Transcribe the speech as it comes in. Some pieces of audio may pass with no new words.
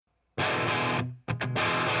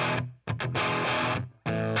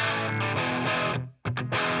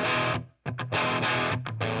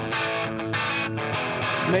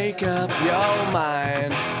Make up your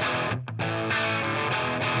mind.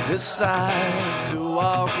 Decide to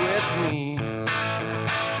walk with me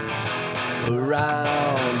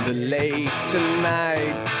around the lake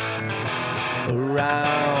tonight.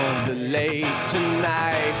 Around the lake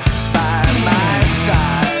tonight by my side.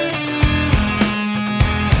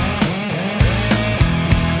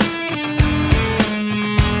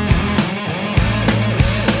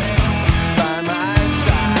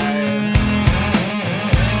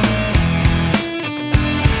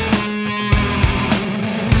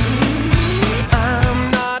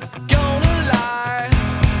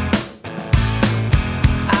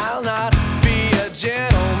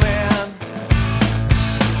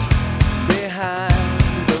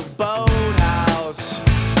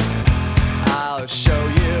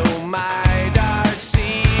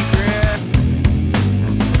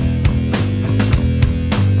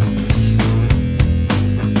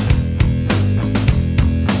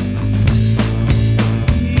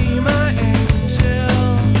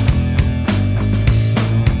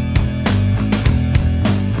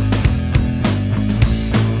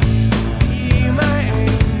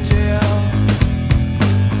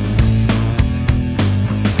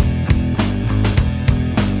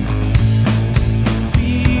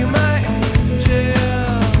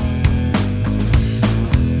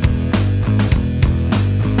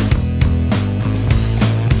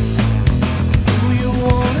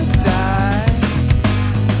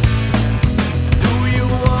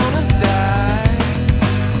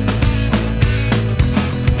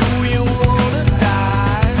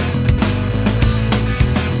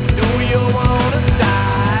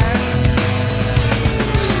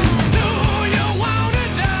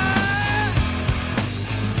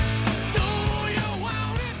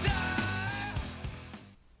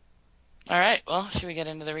 Should we get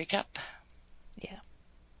into the recap? Yeah.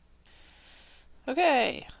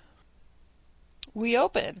 Okay. We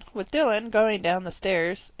open with Dylan going down the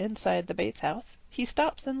stairs inside the Bates house. He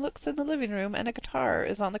stops and looks in the living room, and a guitar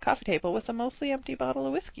is on the coffee table with a mostly empty bottle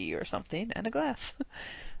of whiskey or something and a glass.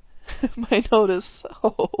 My note is,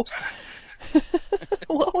 oh.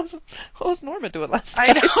 What was Norma doing last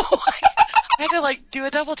night? I know. I had to do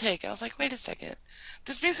a double take. I was like, wait a second.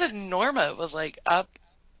 This means that Norma was up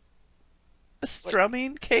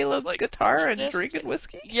strumming Caleb's guitar and drinking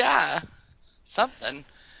whiskey? Yeah, something.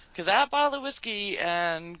 Because that bottle of whiskey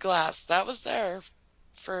and glass, that was there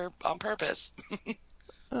on purpose.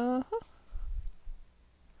 Uh-huh.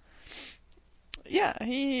 Yeah,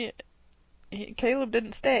 Caleb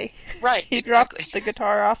didn't stay. Right, he dropped the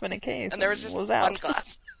guitar off in a cave and there was just one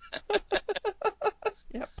glass.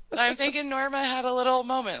 Yep. So I'm thinking Norma had a little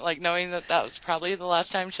moment, knowing that was probably the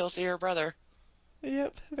last time she'll see her brother.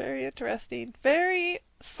 Yep, very interesting. Very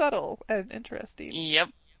subtle and interesting. Yep.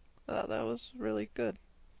 That was really good.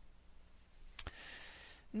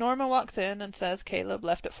 Norma walks in and says Caleb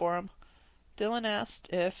left it for him. Dylan asked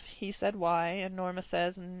if he said why, and Norma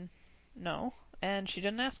says no, and she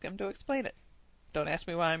didn't ask him to explain it. Don't ask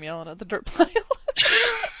me why I'm yelling at the dirt pile.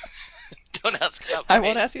 Don't ask about my I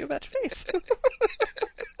won't ask you about your face.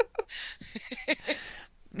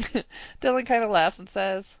 Dylan kind of laughs and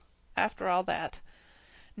says, after all that,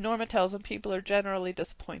 Norma tells him people are generally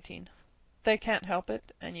disappointing. They can't help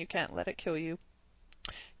it, and you can't let it kill you.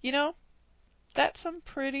 You know, that's some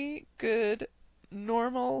pretty good,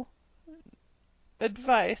 normal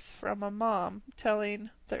advice from a mom telling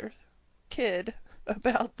their kid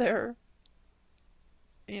about their,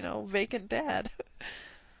 vacant dad.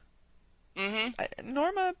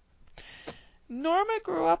 Mm-hmm. Norma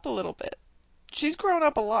grew up a little bit. She's grown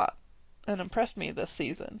up a lot and impressed me this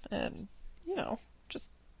season. And, just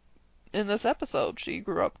in this episode, she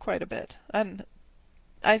grew up quite a bit. And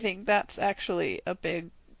I think that's actually a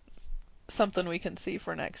big something we can see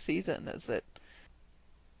for next season is that,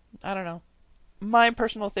 I don't know, my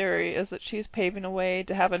personal theory is that she's paving a way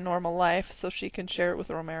to have a normal life so she can share it with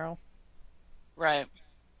Romero. Right.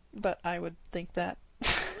 But I would think that.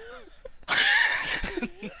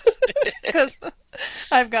 Because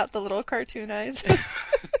I've got the little cartoon eyes.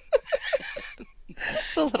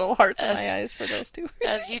 The little hearts in my eyes for those two.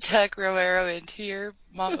 As you tuck Romero into your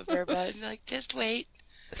mama bear bed, you're like, just wait.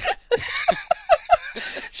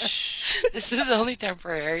 This is only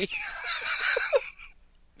temporary.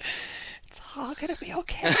 It's all gonna be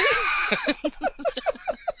okay.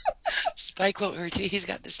 Spike won't hurt you. He's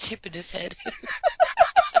got this chip in his head.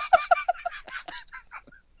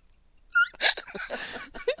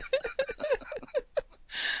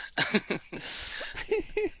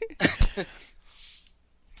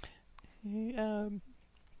 Where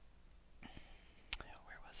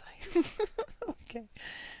was I? Okay.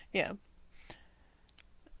 Yeah.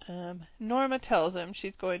 Norma tells him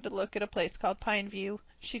she's going to look at a place called Pineview.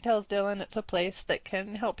 She tells Dylan it's a place that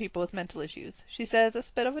can help people with mental issues. She says it's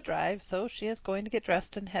a bit of a drive, so she is going to get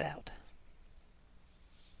dressed and head out.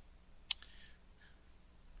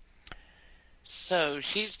 So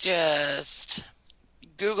she's just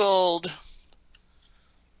Googled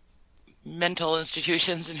mental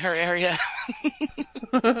institutions in her area.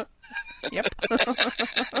 Yep.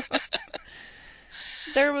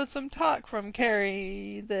 There was some talk from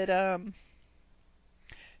Carrie that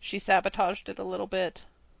she sabotaged it a little bit,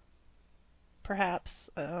 perhaps,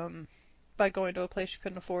 by going to a place she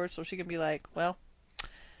couldn't afford, so she can be like, well,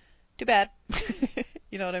 too bad.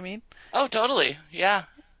 You know what I mean? Oh, totally. Yeah.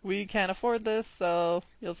 We can't afford this, so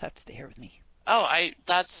you'll just have to stay here with me. Oh,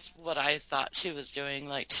 that's what I thought she was doing.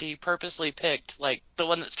 Like, she purposely picked, like, the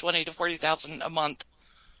one that's $20,000 to $40,000 a month,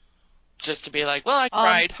 just to be like, well, I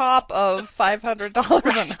tried. On top of $500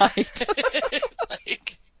 a night. It's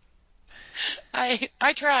like,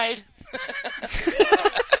 I tried.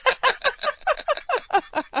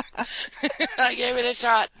 I gave it a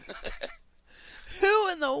shot. Who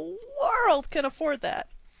in the world can afford that?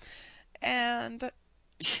 And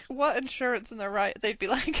what insurance in their right? They'd be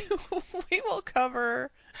like, we will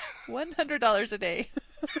cover $100 a day.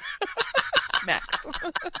 Max.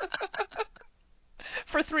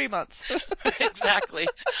 For 3 months. Exactly.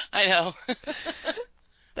 I know.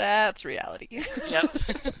 That's reality. Yep.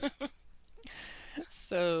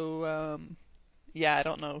 So, yeah, I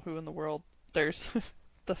don't know who in the world. There's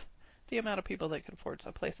the amount of people that can afford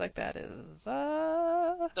a place like that is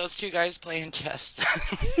Those two guys playing chess.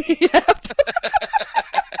 Yep.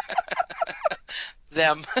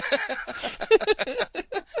 Them.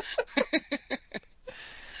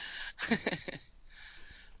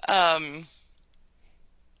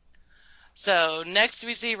 So next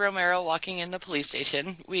we see Romero walking in the police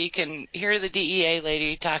station. We can hear the DEA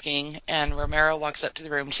lady talking, and Romero walks up to the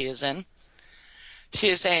room she is in. She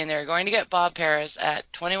is saying they're going to get Bob Paris at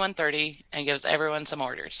 21:30 and gives everyone some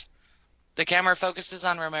orders. The camera focuses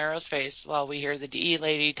on Romero's face while we hear the DEA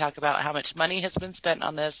lady talk about how much money has been spent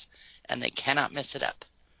on this, and they cannot mess it up.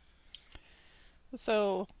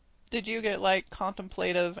 So, did you get, like,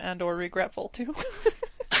 contemplative and or regretful, too?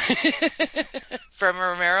 From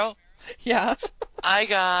Romero? Yeah. I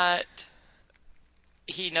got,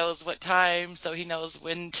 he knows what time, so he knows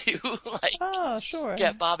when to, like, oh, sure.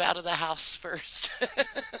 get Bob out of the house first.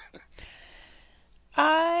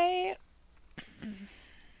 I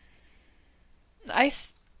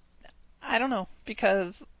don't know,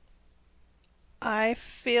 because I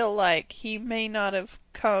feel like he may not have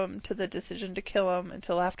come to the decision to kill him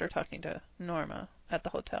until after talking to Norma at the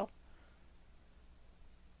hotel.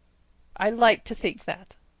 I like to think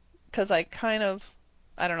that, because I don't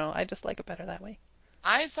know, I just like it better that way.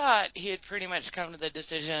 I thought he had pretty much come to the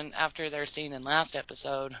decision after their scene in last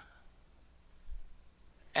episode,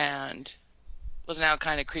 and was now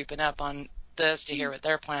kind of creeping up on this to hear what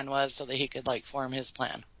their plan was so that he could, like, form his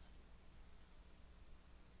plan.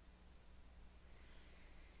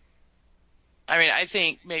 I mean, I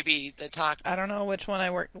think maybe the talk... I don't know which one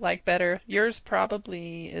I like better. Yours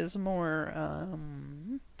probably is more,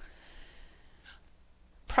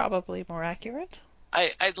 probably more accurate.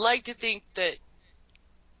 I'd like to think that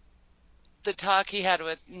the talk he had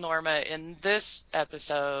with Norma in this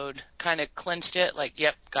episode kind of clinched it, like,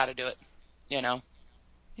 yep, gotta do it, you know?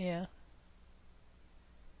 Yeah.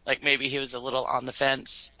 Like, maybe he was a little on the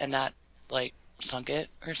fence and that, like, sunk it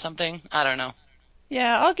or something. I don't know.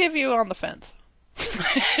 Yeah, I'll give you on the fence.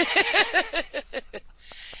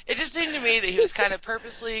 It just seemed to me that he was kind of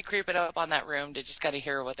purposely creeping up on that room to just kind of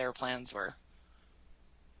hear what their plans were.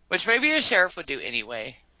 Which maybe a sheriff would do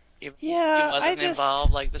anyway. If he wasn't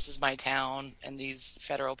involved, like, this is my town and these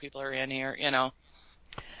federal people are in here, you know.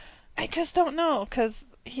 I just don't know, because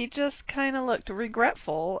he just kind of looked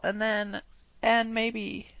regretful and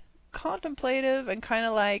maybe contemplative and kind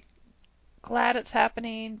of like glad it's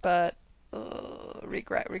happening, but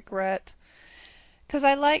regret. Because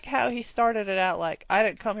I like how he started it out like, I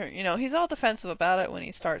didn't come here, you know, he's all defensive about it when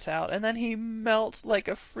he starts out, and then he melts like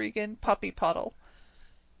a freaking puppy puddle.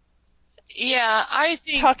 Yeah, I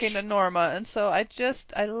think... talking to Norma, and so I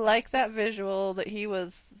like that visual that he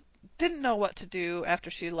didn't know what to do after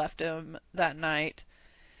she left him that night,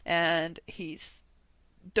 and he's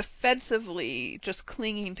defensively just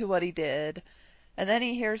clinging to what he did, and then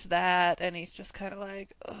he hears that, and he's just kind of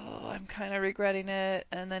like, oh, I'm kind of regretting it,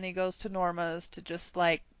 and then he goes to Norma's to just,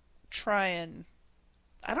 like, try and,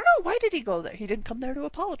 I don't know, why did he go there? He didn't come there to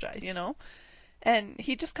apologize, you know? And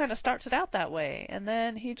he just kind of starts it out that way, and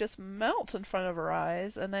then he just melts in front of her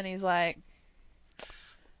eyes, and then he's like,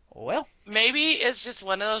 Well, maybe it's just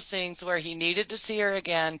one of those things where he needed to see her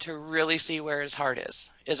again to really see where his heart is.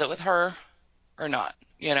 Is it with her or not?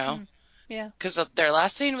 You know? yeah. Because their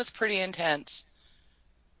last scene was pretty intense,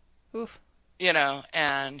 Oof. you know,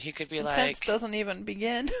 and he could be Intense like, doesn't even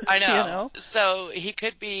begin. I know. You know? So he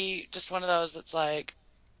could be just one of those that's like,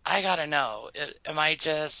 I gotta know, am I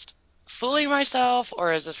just fooling myself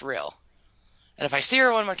or is this real? And if I see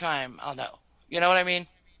her one more time, I'll know. You know what I mean?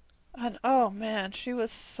 And oh man, she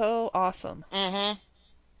was so awesome. Mm-hmm.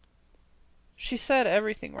 She said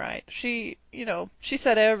everything right. She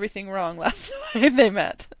said everything wrong last time they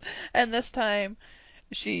met. And this time,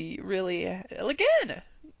 she really, again,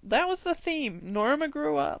 that was the theme. Norma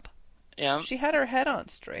grew up. Yeah. She had her head on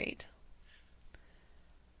straight.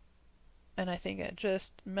 And I think it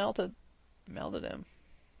just melted him.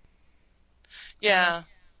 Yeah.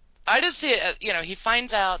 I just see it, you know, he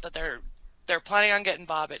finds out that they're planning on getting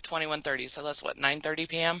Bob at 21:30, so that's what, 9:30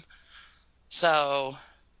 p.m.? So,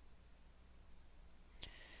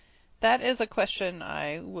 That is a question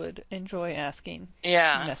I would enjoy asking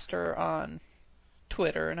yeah. Nestor on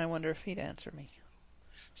Twitter, and I wonder if he'd answer me.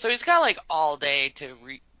 So he's got like all day to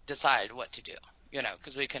decide what to do, you know,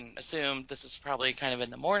 because we can assume this is probably kind of in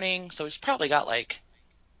the morning, so he's probably got like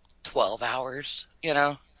 12 hours, you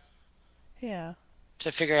know, Yeah.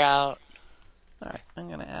 to figure out. All right, I'm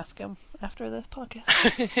going to ask him after this podcast.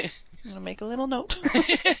 I'm going to make a little note.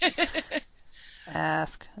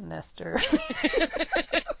 Ask Nestor.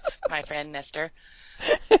 My friend Nestor.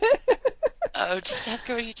 Oh, just ask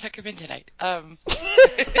her when you tuck him in tonight.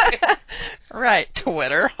 Right,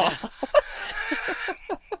 Twitter.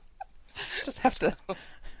 Just have to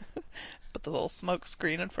put the little smoke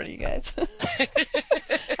screen in front of you guys.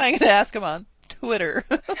 I'm going to ask him on Twitter.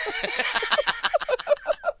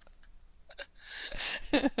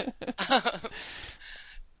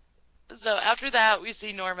 So after that, we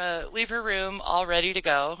see Norma leave her room all ready to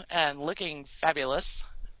go and looking fabulous.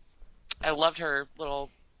 I loved her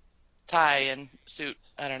little tie and suit.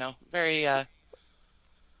 I don't know. Very,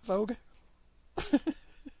 Vogue.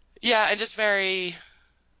 yeah, and just very,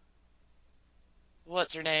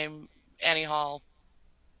 what's her name? Annie Hall.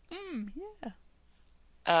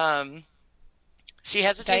 Yeah. She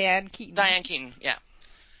hesitates. Diane Keaton. Diane Keaton, yeah.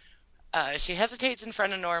 She hesitates in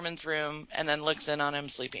front of Norman's room and then looks in on him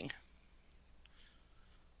sleeping.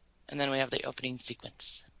 And then we have the opening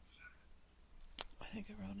sequence. I think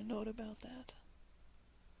I wrote a note about that.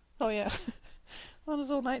 Oh, yeah. On his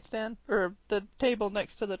little nightstand, or the table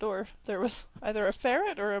next to the door, there was either a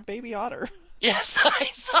ferret or a baby otter. Yes, I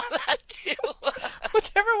saw that too.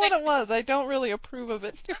 Whichever one it was, I don't really approve of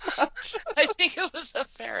it too much. I think it was a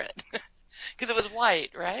ferret. Because it was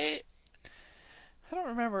white, right? I don't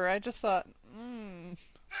remember. I just thought, is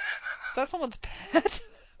that someone's pet?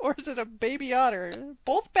 Or is it a baby otter?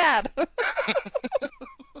 Both bad.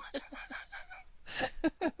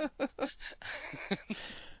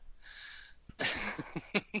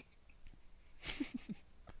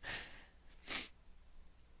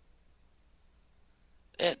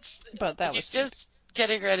 But that was He's just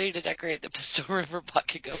getting ready to decorate the Pistol River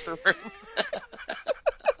Pocket Gopher room.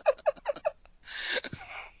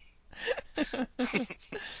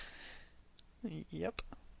 Yep.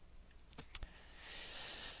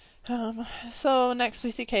 So next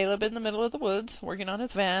we see Caleb in the middle of the woods working on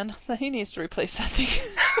his van. He needs to replace that thing.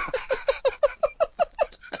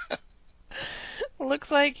 Looks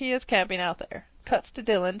like he is camping out there. Cuts to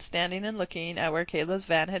Dylan standing and looking at where Caleb's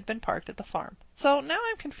van had been parked at the farm. So now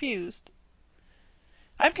I'm confused.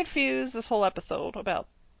 I'm confused this whole episode about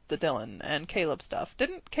the Dylan and Caleb stuff.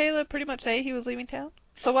 Didn't Caleb pretty much say he was leaving town?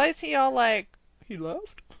 So why is he all like, he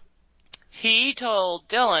left? He told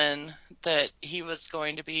Dylan that he was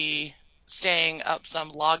going to be staying up some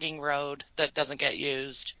logging road that doesn't get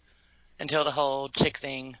used until the whole chick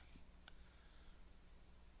thing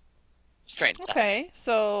straightens out. Okay,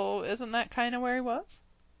 so isn't that kind of where he was?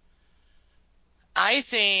 I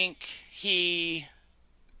think he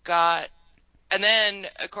got, and then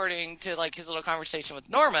according to like his little conversation with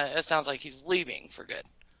Norma, it sounds like he's leaving for good.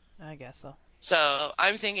 I guess so. So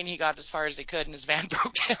I'm thinking he got as far as he could and his van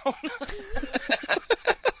broke down.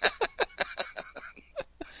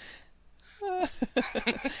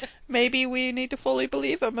 Maybe we need to fully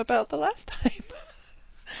believe him about the last time.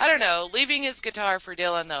 I don't know. Leaving his guitar for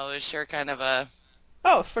Dylan though is sure kind of a.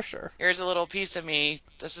 Oh, for sure. Here's a little piece of me.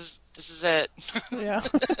 This is it. Yeah.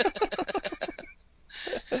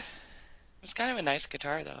 It's kind of a nice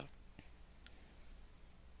guitar though.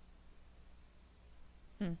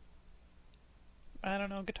 I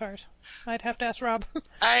don't know guitars. I'd have to ask Rob.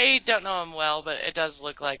 I don't know him well, but it does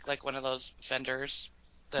look like one of those Fenders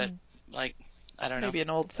that like I don't know. Maybe an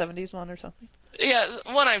old 70s one or something. Yeah,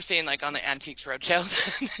 one I've seen like on the Antiques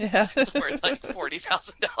Roadshow. Yeah. It's worth like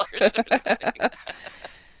 $40,000 or something.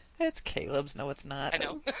 It's Caleb's. No, it's not. I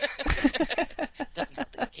know. Doesn't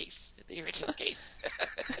have the case, the original case.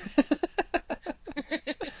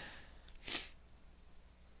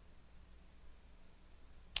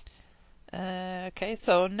 Okay,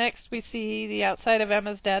 so next we see the outside of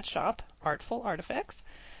Emma's dad's shop, Artful Artifacts.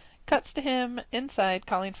 Cuts to him inside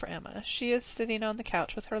calling for Emma. She is sitting on the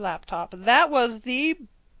couch with her laptop. That was the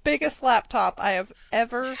biggest laptop I have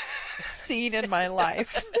ever seen in my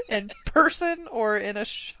life, in person or in a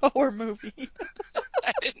show or movie.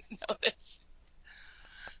 I didn't notice.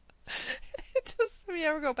 If you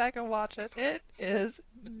ever go back and watch it, it is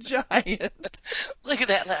giant. Look at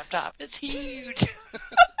that laptop. It's huge.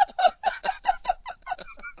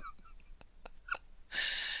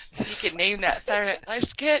 You can name that Saturday Night Live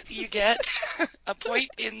skit. You get a point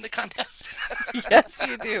in the contest. Yes,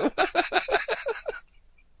 you do.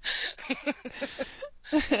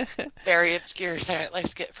 Very obscure Saturday Night Live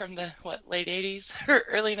skit from the, late 80s or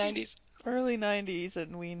early 90s? Early 90s,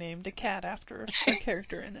 and we named a cat after a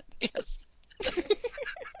character in it. Yes.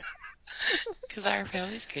 Because our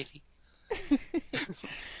family's crazy.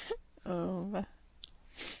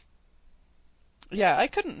 Yeah, I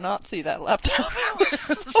couldn't not see that laptop. It was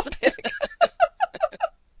so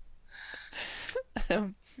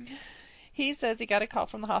big. He says he got a call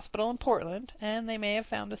from the hospital in Portland, and they may have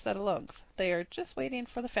found a set of lungs. They are just waiting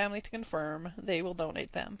for the family to confirm they will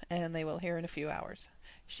donate them, and they will hear in a few hours.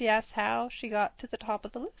 She asks how she got to the top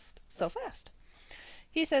of the list so fast.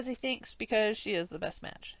 He says he thinks because she is the best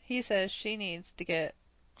match. He says she needs to get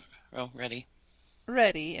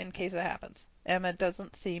ready in case it happens. Emma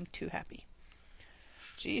doesn't seem too happy.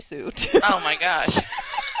 G suit. Oh my gosh.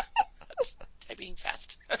 That's typing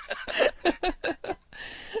fast.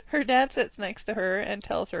 Her dad sits next to her and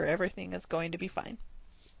tells her everything is going to be fine.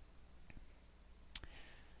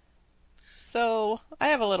 So, I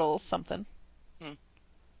have a little something.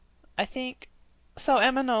 I think, so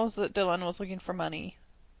Emma knows that Dylan was looking for money.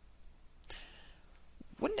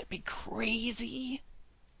 Wouldn't it be crazy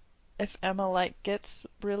if Emma, gets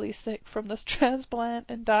really sick from this transplant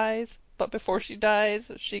and dies, but before she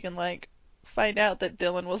dies, she can, find out that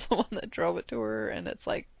Dylan was the one that drove it to her, and it's,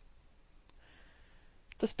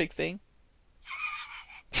 this big thing.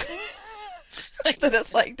 That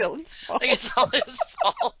it's, Dylan's fault. It's all his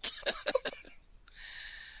fault.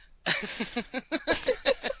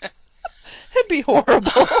 It'd be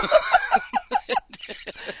horrible.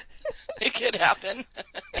 It could happen.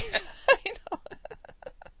 I know.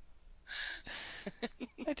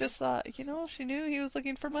 I just thought, she knew he was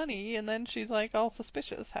looking for money, and then she's all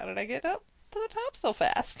suspicious. How did I get up to the top so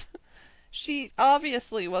fast? She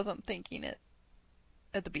obviously wasn't thinking it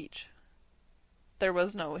at the beach. There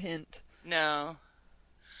was no hint. No.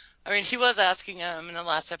 I mean, she was asking him in the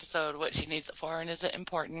last episode what she needs it for, and is it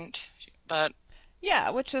important? But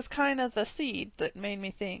yeah, which is kind of the seed that made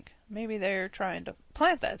me think maybe they're trying to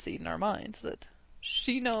plant that seed in our minds that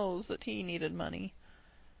she knows that he needed money.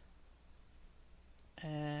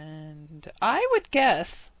 And I would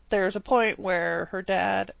guess there's a point where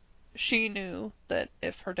she knew that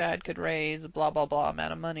if her dad could raise blah blah blah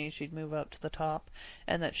amount of money, she'd move up to the top,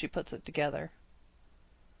 and that she puts it together.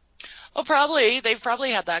 Well, probably. They've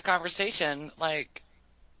probably had that conversation,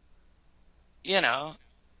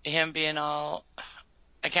 him being all,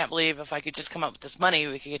 I can't believe if I could just come up with this money,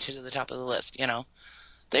 we could get you to the top of the list,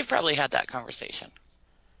 They've probably had that conversation.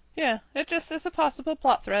 Yeah, it's a possible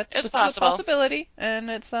plot thread. It's possible. A possibility, and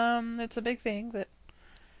it's a big thing that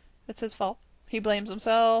it's his fault. He blames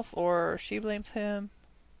himself, or she blames him.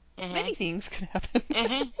 Mm-hmm. Many things could happen.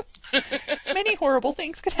 Mm-hmm. Many horrible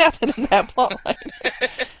things could happen in that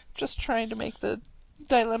plotline. Just trying to make the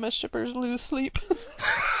dilemma shippers lose sleep.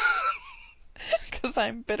 Because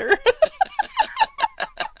I'm bitter.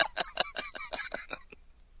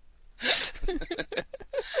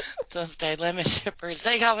 Those dilemma shippers,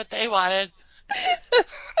 they got what they wanted.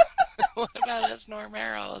 What about us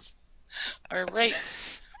Normeros? Our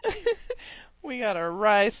rates? We got a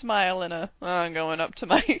wry smile and I'm going up to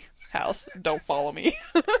my house. Don't follow me.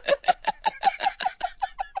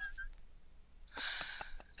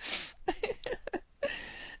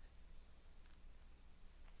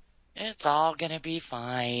 It's all gonna be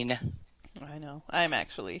fine. I know. I'm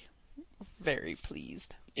actually very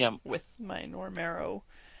pleased with my Normero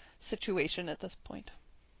situation at this point.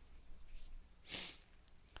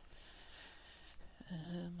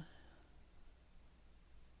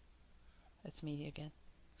 It's me again.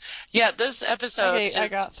 Yeah, this episode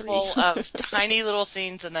is got 3. full of tiny little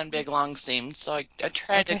scenes and then big long scenes, so I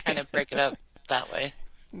tried to kind of break it up that way.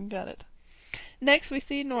 Got it. Next, we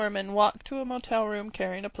see Norman walk to a motel room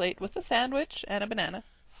carrying a plate with a sandwich and a banana.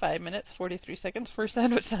 5 minutes, 43 seconds for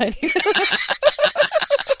sandwich signing.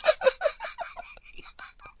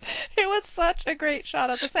 It was such a great shot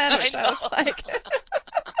of the sandwich. I was like...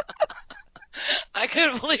 I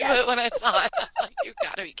couldn't believe it when I saw it. I was like, you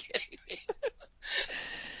gotta be kidding me.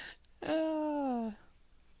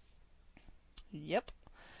 Yep.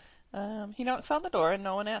 He knocks on the door and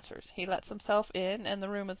no one answers. He lets himself in and the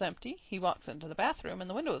room is empty. He walks into the bathroom and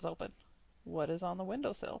the window is open. What is on the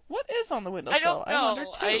windowsill? What is on the windowsill? I don't know. I wonder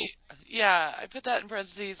too. I put that in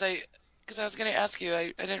parentheses. Because I was going to ask you.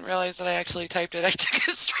 I didn't realize that I actually typed it. I took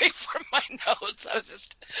it straight from my notes. I was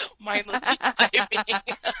just mindlessly typing.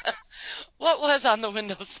 What was on the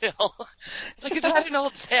windowsill? It's like, is that an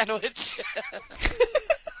old sandwich?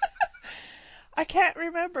 I can't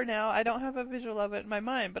remember now. I don't have a visual of it in my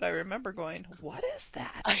mind, but I remember going, what is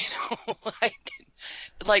that? I know. I did.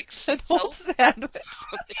 Like, An old sandwich.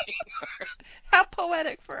 How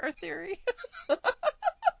poetic for our theory.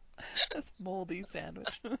 This moldy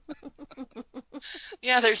sandwich.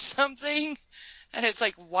 Yeah, there's something, and it's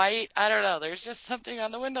like white. I don't know. There's just something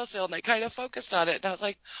on the windowsill, and they kind of focused on it. And I was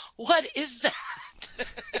like, what is that?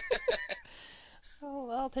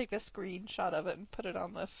 I'll take a screenshot of it and put it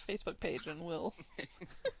on the Facebook page, and we'll sit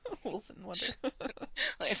and wonder.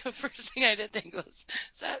 Like, the first thing I did think was,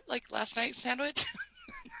 is that like last night's sandwich?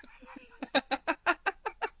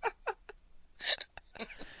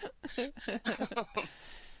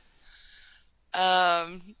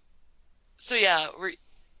 So yeah,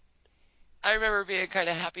 I remember being kind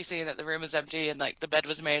of happy seeing that the room was empty and like the bed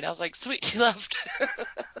was made. I was like, sweet, she left.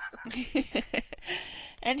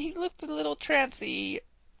 And he looked a little trancy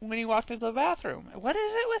when he walked into the bathroom. What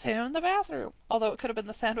is it with him in the bathroom? Although it could have been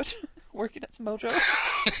the sandwich working its mojo.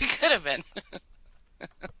 It could have been.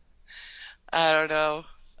 I don't know.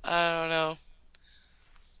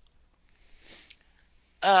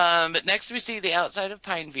 But next we see the outside of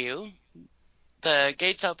Pineview. The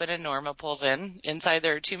gates open and Norma pulls in. Inside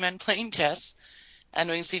there are two men playing chess, and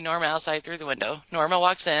we can see Norma outside through the window. Norma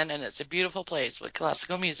walks in, and it's a beautiful place with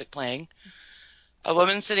classical music playing. A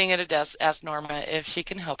woman sitting at a desk asks Norma if she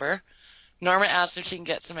can help her. Norma asks if she can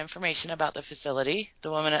get some information about the facility. The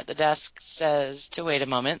woman at the desk says to wait a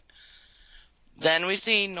moment. Then we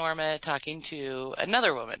see Norma talking to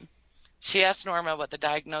another woman. She asks Norma what the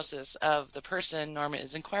diagnosis of the person Norma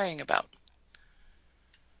is inquiring about.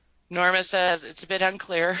 Norma says it's a bit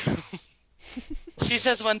unclear. She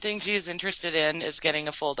says one thing she is interested in is getting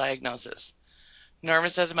a full diagnosis. Norma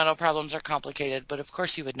says mental problems are complicated, but of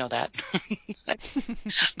course you would know that.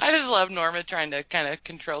 I just love Norma trying to kind of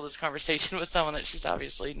control this conversation with someone that she's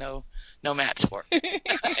obviously no match for.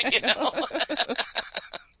 You know?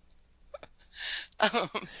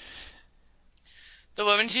 The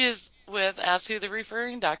woman she is with asks who the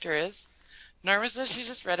referring doctor is. Norma says she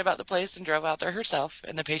just read about the place and drove out there herself,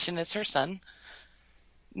 and the patient is her son.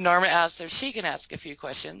 Norma asks if she can ask a few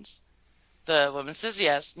questions. The woman says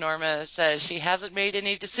yes. Norma says she hasn't made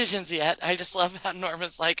any decisions yet. I just love how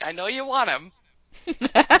Norma's like, I know you want him.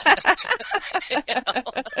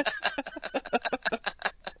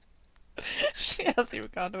 She hasn't even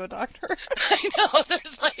gone to a doctor. I know.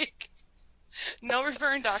 There's like no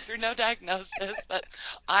referring doctor, no diagnosis, but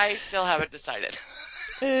I still haven't decided.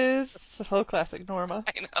 Is so classic Norma.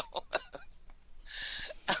 I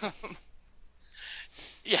know.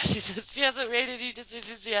 Yeah, she says she hasn't made any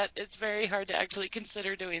decisions yet. It's very hard to actually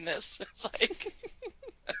consider doing this. It's like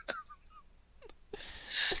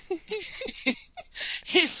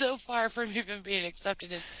he's so far from even being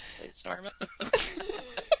accepted in this place, Norma.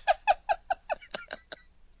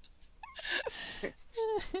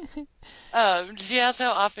 She asks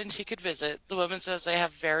how often she could visit. The woman says they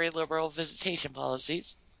have very liberal visitation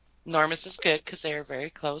policies. Norma says good because they are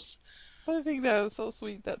very close. I think that was so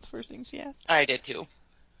sweet. That's the first thing she asked. I did too.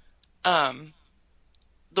 The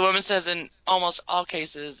woman says in almost all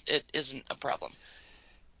cases it isn't a problem.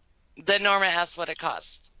 Then Norma asks what it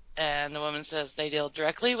costs. And the woman says they deal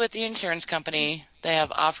directly with the insurance company. They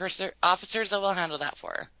have officers that will handle that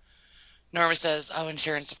for her. Norma says, oh,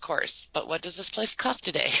 insurance, of course. But what does this place cost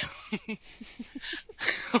today?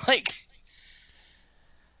 Like,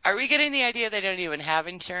 are we getting the idea they don't even have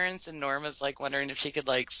insurance? And Norma's like wondering if she could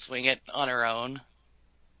like swing it on her own.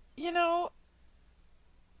 You know,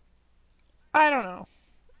 I don't know.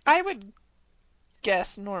 I would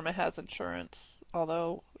guess Norma has insurance,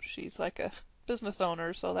 although she's like a business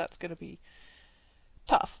owner, so that's going to be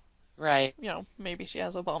tough. Right. You know, maybe she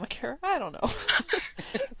has Obamacare. I don't know.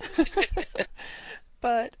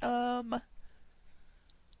 But,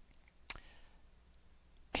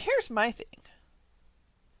 here's my thing.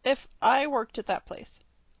 if I worked at that place,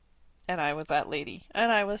 and I was that lady,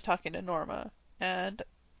 and I was talking to Norma, and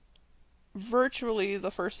virtually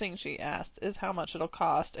the first thing she asks is how much it'll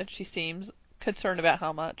cost, and she seems concerned about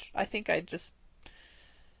how much, I think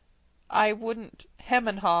I wouldn't hem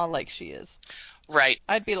and haw like she is. Right.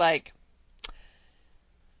 I'd be like,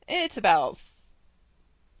 it's about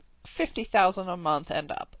 50,000 a month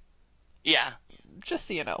and up. Yeah. Just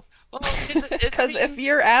so you know. Well, because if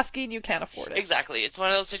you're asking, you can't afford it. Exactly. It's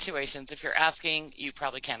one of those situations. If you're asking, you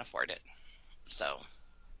probably can't afford it. So.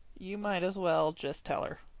 You might as well just tell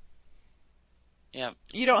her. Yeah.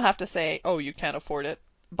 You don't have to say, oh, you can't afford it.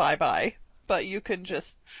 Bye-bye. But you can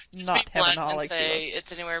just not hem and haw like she was. Say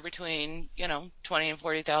it's anywhere between, 20 and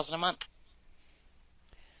 40,000 a month.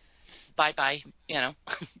 Bye-bye,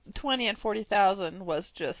 20 and 40,000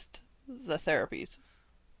 was just the therapies.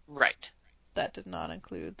 Right. That did not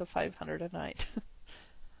include the 500 a night.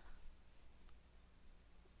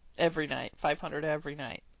 Every night. 500 every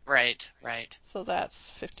night. Right. So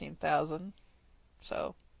that's 15,000.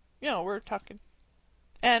 So, we're talking.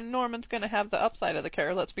 And Norman's going to have the upside of the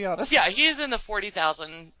care, let's be honest. Yeah, he's in the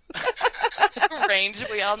 40,000 range,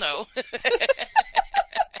 we all know.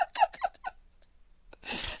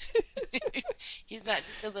 He's not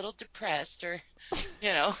just a little depressed or,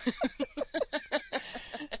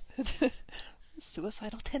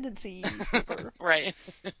 Suicidal tendencies. Right.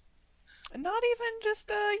 Not even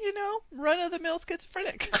just, run-of-the-mill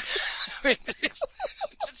schizophrenic.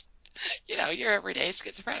 Just, your everyday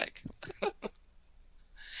schizophrenic.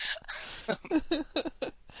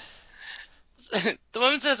 The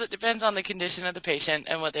woman says it depends on the condition of the patient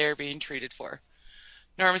and what they are being treated for.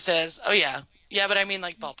 Norma says, oh yeah, but I mean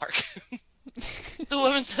like ballpark. The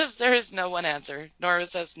woman says there is no one answer. Norma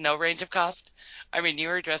says no range of cost. I mean, you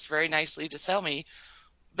were dressed very nicely to sell me,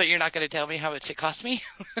 but you're not going to tell me how much it cost me?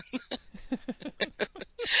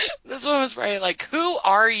 This woman's probably like, who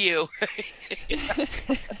are you?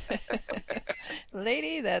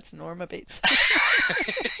 Lady, that's Norma Bates.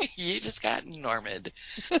 You just got Normed.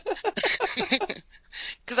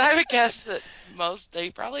 Because I would guess that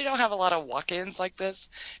they probably don't have a lot of walk-ins like this.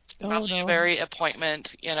 It's probably a very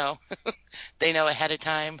appointment, they know ahead of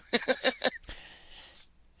time.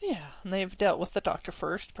 Yeah, and they've dealt with the doctor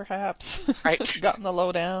first, perhaps. Right. Gotten the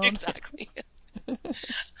lowdown. Exactly.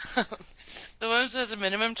 The woman says the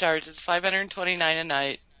minimum charge is $529 a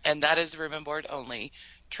night, and that is room and board only.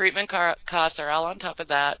 Treatment costs are all on top of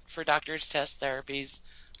that for doctors' test therapies.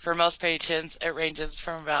 For most patients, it ranges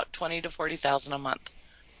from about $20,000 to $40,000 a month.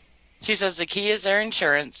 She says the key is their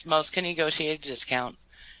insurance. Most can negotiate a discount.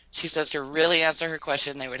 She says to really answer her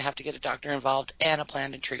question, they would have to get a doctor involved and a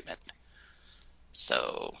plan of treatment.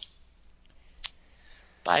 So,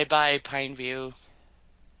 bye-bye, Pineview.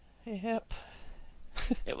 Yep.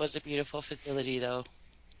 It was a beautiful facility, though.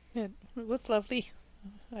 It was lovely.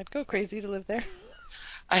 I'd go crazy to live there.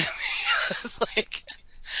 I was like,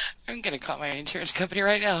 I'm going to call my insurance company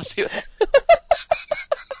right now. See what...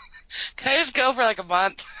 Can I just go for like a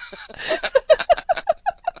month?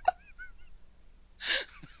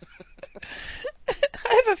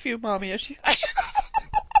 I have a few mommy issues. I'm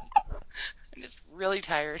just really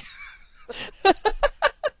tired.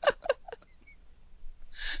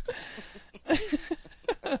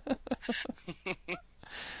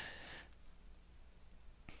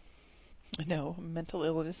 No, mental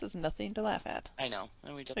illness is nothing to laugh at. I know,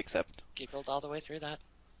 and we just giggled all the way through that.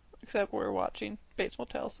 Except we're watching Bates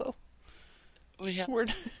Motel, so we're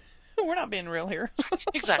not being real here.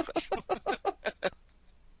 Exactly.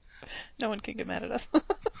 No one can get mad at us.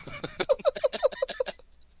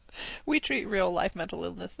 We treat real life mental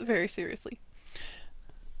illness very seriously.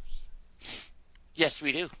 Yes,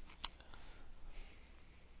 we do.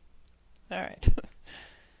 All right.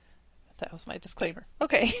 That was my disclaimer.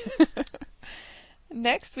 Okay.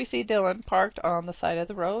 Next, we see Dylan parked on the side of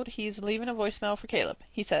the road. He's leaving a voicemail for Caleb.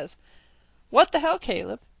 He says, "What the hell,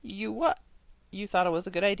 Caleb? You what? You thought it was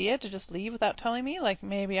a good idea to just leave without telling me? Like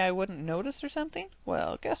maybe I wouldn't notice or something?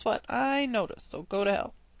 Well, guess what? I noticed, so go to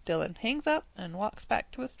hell." Dylan hangs up and walks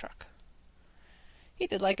back to his truck. He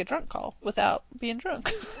did like a drunk call without being drunk.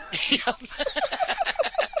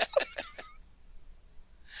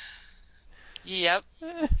 Yep. Yep.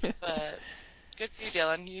 But good for you,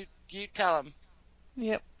 Dylan. You tell him.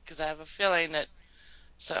 Yep. Because I have a feeling that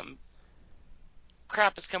some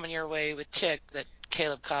crap is coming your way with Chick that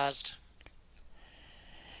Caleb caused.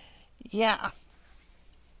 Yeah.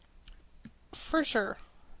 For sure.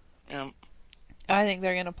 Yep. I think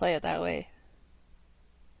they're going to play it that way.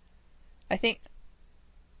 I think,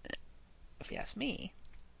 if you ask me,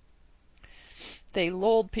 they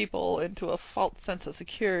lulled people into a false sense of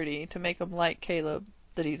security to make them like Caleb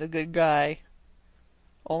that he's a good guy,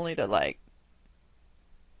 only to, like,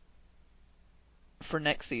 for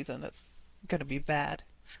next season it's gonna be bad.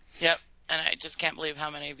 Yep. And I just can't believe how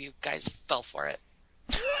many of you guys fell for it.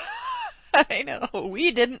 I know,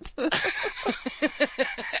 we didn't.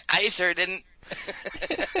 I sure didn't.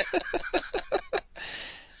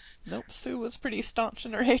 Nope, Sue was pretty staunch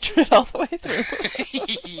in her hatred all the way through.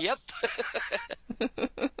 Yep.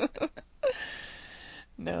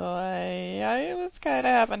 No, I was kind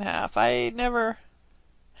of half and half. I never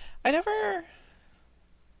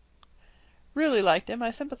really liked him.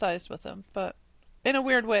 I sympathized with him, but in a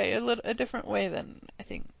weird way, a different way than I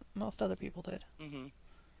think most other people did. Mm-hmm.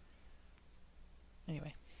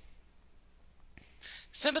 Anyway.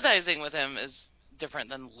 Sympathizing with him is different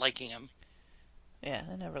than liking him. Yeah,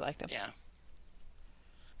 I never liked him. Yeah.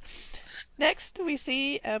 Next, we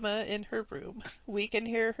see Emma in her room. We can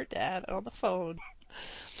hear her dad on the phone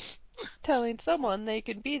telling someone they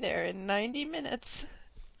could be there in 90 minutes.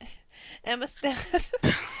 Emma's dad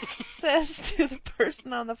says to the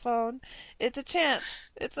person on the phone, "It's a chance.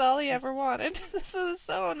 It's all he ever wanted." This is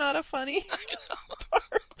so not a funny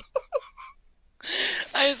part.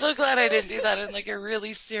 I'm so glad I didn't do that in like a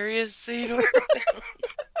really serious scene.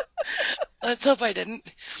 Let's hope I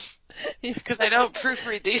didn't, because I don't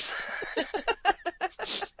proofread these.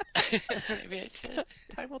 Maybe I should.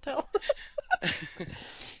 Time will tell.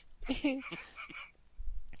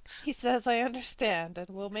 He says, "I understand, and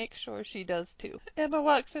we'll make sure she does too." Emma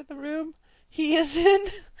walks in the room. He is in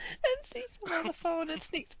and sees him on the phone and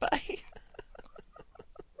sneaks by.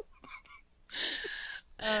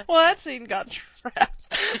 Well, that scene got trapped.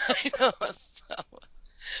 I know. So,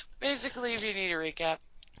 basically, if you need a recap,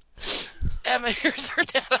 Emma hears her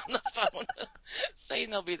dad on the phone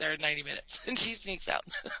saying they'll be there in 90 minutes, and she sneaks out.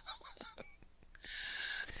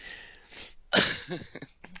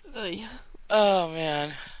 Oh,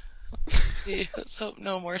 man. Let's see. Let's hope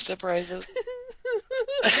no more surprises.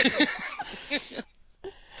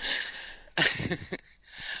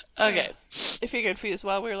 Okay. If you're confused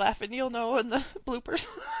while we're laughing, you'll know in the bloopers.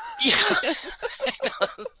 Yeah. I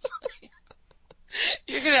know.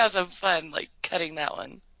 You're going to have some fun, like, cutting that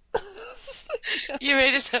one. You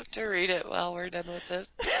may just have to read it while we're done with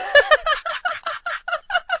this.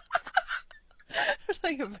 It's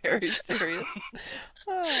like a very serious.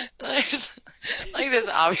 Oh. There's, like, this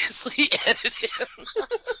obviously edited.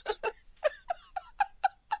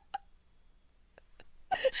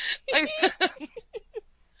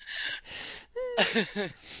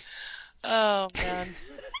 Oh, man.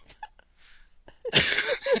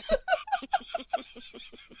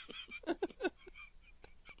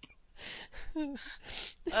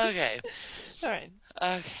 Okay. All right.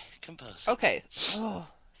 Okay, compose. Okay. Oh,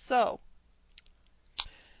 so,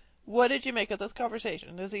 what did you make of this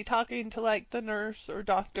conversation? Is he talking to, like, the nurse or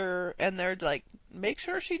doctor, and they're like, make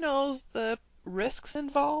sure she knows the risks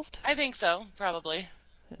involved? I think so, probably.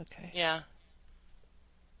 Okay. Yeah.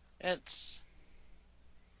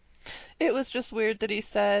 It was just weird that he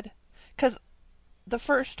said, because the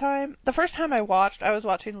first time I watched, I was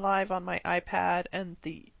watching live on my iPad, and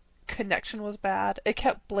the connection was bad. It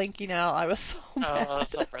kept blanking out. I was so mad. Oh,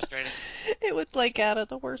 that's so frustrating. It would blank out at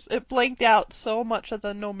the worst. It blanked out so much of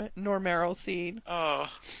the Normero scene. Oh.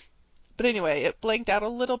 But anyway, it blanked out a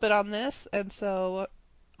little bit on this, and so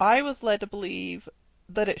I was led to believe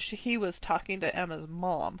that he was talking to Emma's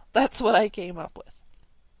mom. That's what I came up with.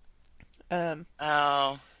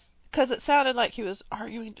 Oh. Because it sounded like he was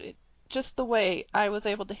arguing. Just the way I was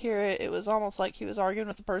able to hear it, it was almost like he was arguing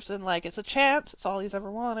with the person, like, it's a chance, it's all he's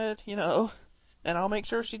ever wanted, you know, and I'll make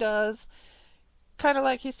sure she does. Kind of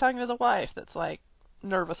like he's talking to the wife that's, like,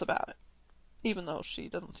 nervous about it, even though she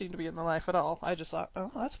doesn't seem to be in the life at all. I just thought,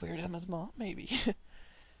 oh, that's weird, Emma's mom, maybe.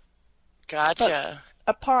 Gotcha.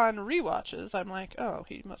 But upon rewatches, I'm like, oh,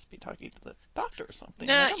 he must be talking to the doctor or something.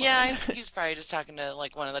 No, yeah, I think he's probably just talking to,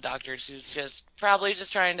 like, one of the doctors who's just probably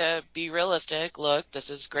just trying to be realistic. Look, this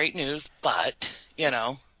is great news, but, you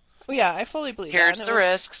know. Well, yeah, I fully believe here's that. the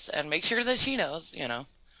risks, and make sure that she knows, you know.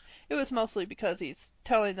 It was mostly because he's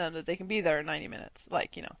telling them that they can be there in 90 minutes.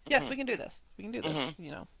 Like, you know, yes, we can do this. We can do this,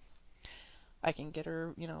 you know. I can get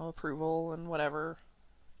her, you know, approval and whatever.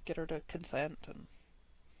 Get her to consent and...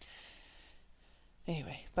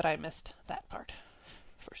 Anyway, but I missed that part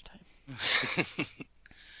first time.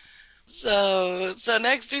 So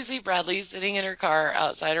next we see Bradley sitting in her car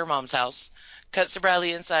outside her mom's house. Cuts to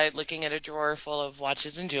Bradley inside looking at a drawer full of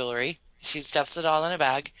watches and jewelry. She stuffs it all in a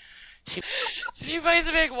bag. She finds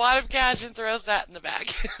a big wad of cash and throws that in the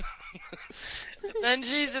bag. Then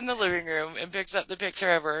she's in the living room and picks up the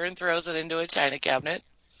picture of her and throws it into a china cabinet.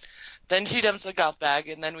 Then she dumps the golf bag,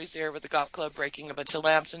 and then we see her with the golf club breaking a bunch of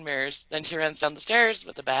lamps and mirrors. Then she runs down the stairs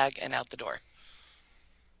with the bag and out the door.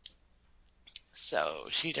 So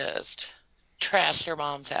she just trashed her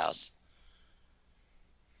mom's house,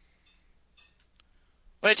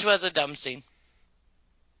 which was a dumb scene.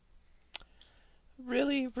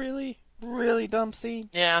 Really, really, really dumb scene.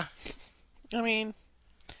 Yeah. I mean,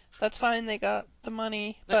 that's fine, they got the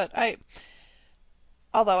money, but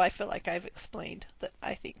although I feel like I've explained that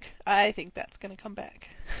I think that's going to come back.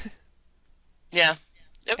 Yeah.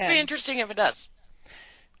 It would be And, interesting if it does.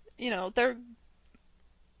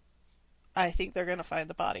 I think they're going to find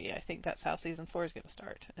the body. I think that's how season 4 is going to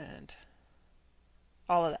start, and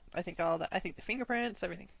all of that. I think the fingerprints,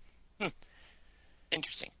 everything.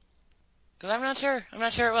 Interesting. Because I'm not sure. I'm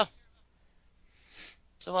not sure it will.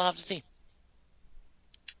 So we'll have to see.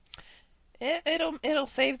 It'll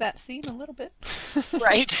save that scene a little bit.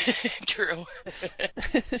 Right. True.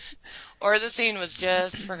 Or the scene was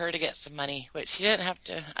just for her to get some money, which she didn't have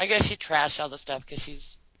to. I guess she trashed all the stuff because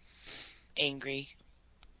she's angry.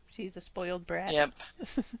 She's a spoiled brat. Yep.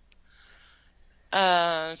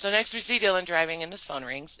 So next we see Dylan driving and his phone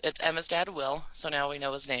rings. It's Emma's dad, Will, so now we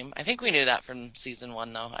know his name. I think we knew that from season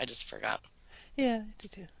 1, though. I just forgot. Yeah, I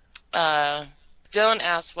did too. Dylan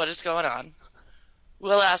asks what is going on.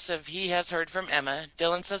 Will asks if he has heard from Emma.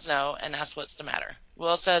 Dylan says no and asks what's the matter.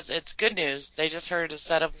 Will says it's good news. They just heard a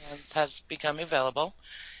set of loans has become available,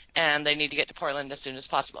 and they need to get to Portland as soon as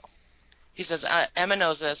possible. He says Emma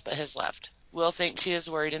knows this, but has left. Will thinks she is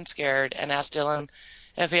worried and scared and asks Dylan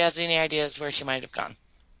if he has any ideas where she might have gone.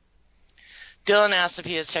 Dylan asks if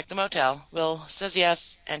he has checked the motel. Will says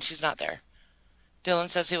yes, and she's not there. Dylan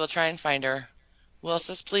says he will try and find her. Will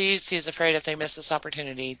says please. He is afraid if they miss this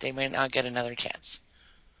opportunity, they may not get another chance.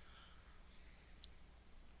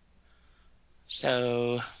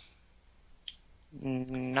 So,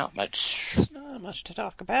 not much. Not much to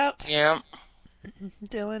talk about. Yeah.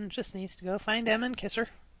 Dylan just needs to go find Emma and kiss her.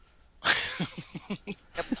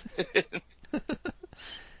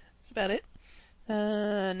 That's about it.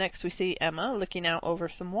 Next we see Emma looking out over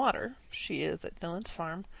some water. She is at Dylan's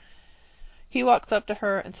farm. He walks up to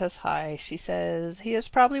her and says hi. She says he is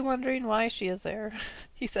probably wondering why she is there.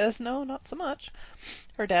 He says no, not so much.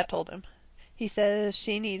 Her dad told him. He says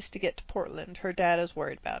she needs to get to Portland. Her dad is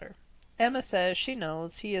worried about her. Emma says she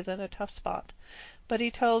knows he is in a tough spot, but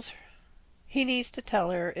he tells her he needs to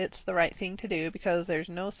tell her it's the right thing to do because there's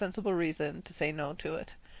no sensible reason to say no to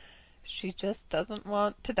it. She just doesn't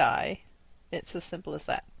want to die. It's as simple as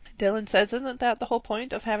that. Dylan says, isn't that the whole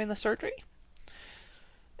point of having the surgery?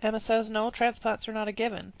 Emma says, no, transplants are not a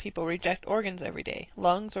given. People reject organs every day.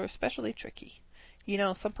 Lungs are especially tricky. You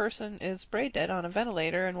know, some person is brain dead on a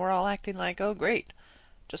ventilator and we're all acting like, oh great,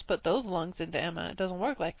 just put those lungs into Emma. It doesn't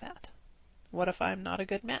work like that. What if I'm not a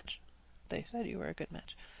good match? They said you were a good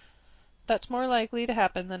match. That's more likely to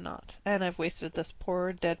happen than not, and I've wasted this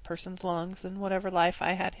poor dead person's lungs and whatever life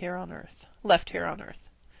I had left here on Earth.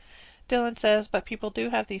 Dylan says, but people do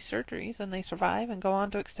have these surgeries and they survive and go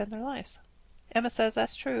on to extend their lives. Emma says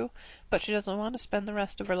that's true, but she doesn't want to spend the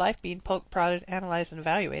rest of her life being poked, prodded, analyzed, and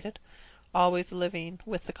evaluated, always living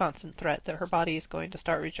with the constant threat that her body is going to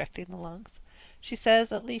start rejecting the lungs. She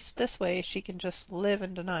says at least this way she can just live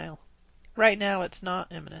in denial. Right now it's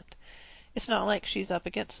not imminent. It's not like she's up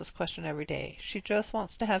against this question every day. She just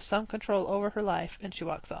wants to have some control over her life, and she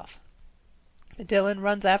walks off. Dylan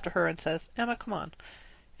runs after her and says, Emma, come on.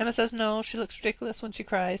 Emma says no, she looks ridiculous when she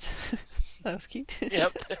cries. That was cute.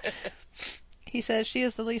 Yep. He says she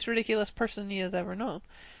is the least ridiculous person he has ever known.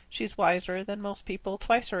 She's wiser than most people,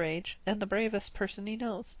 twice her age, and the bravest person he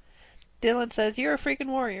knows. Dylan says, you're a freaking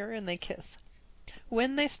warrior, and they kiss.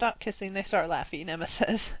 When they stop kissing, they start laughing, Emma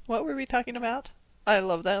says. What were we talking about? I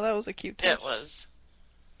love that. That was a cute touch. It was.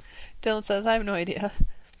 Dylan says, I have no idea.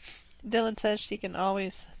 Dylan says she can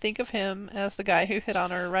always think of him as the guy who hit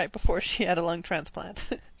on her right before she had a lung transplant.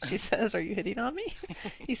 She says, are you hitting on me?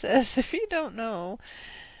 He says, if you don't know,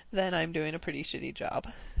 then I'm doing a pretty shitty job.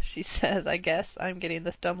 She says, I guess I'm getting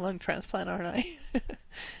this dumb lung transplant, aren't I?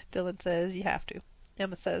 Dylan says, you have to.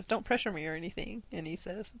 Emma says, don't pressure me or anything. And he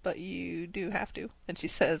says, but you do have to. And she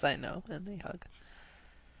says, I know. And they hug.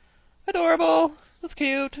 Adorable. That's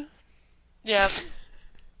cute. Yeah.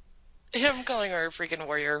 Him calling her a freaking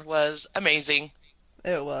warrior was amazing.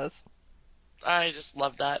 It was. I just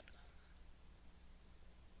love that.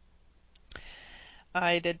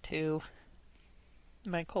 I did too.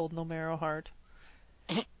 My cold no marrow heart.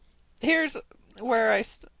 Here's where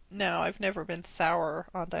now I've never been sour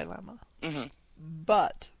on Dilemma. Mm-hmm.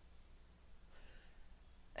 But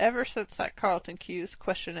ever since that Carlton Hughes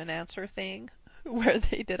question and answer thing, where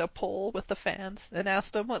they did a poll with the fans and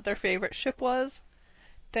asked them what their favorite ship was.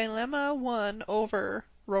 Dilemma won over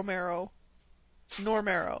Normero,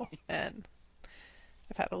 and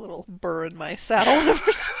I've had a little burr in my saddle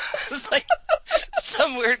ever since. It's like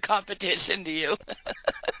some weird competition to you.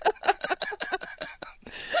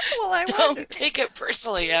 Well, I Don't wondered. take it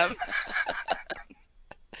personally, Em.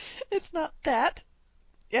 It's not that.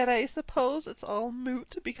 And I suppose it's all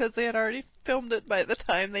moot because they had already filmed it by the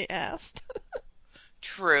time they asked.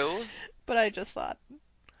 True. But I just thought,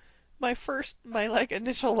 my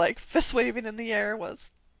initial fist waving in the air was,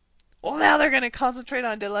 well, now they're going to concentrate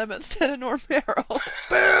on Dilemma instead of Normero.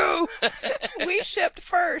 Boo! We shipped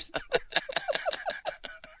first.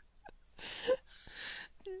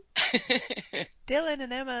 Dylan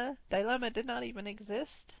and Emma, Dilemma did not even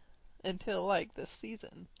exist until this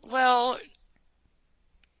season. Well,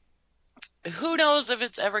 who knows if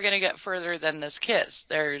it's ever going to get further than this kiss.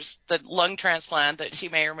 There's the lung transplant that she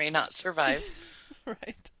may or may not survive.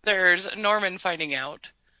 Right. There's Norman finding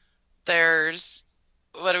out. There's,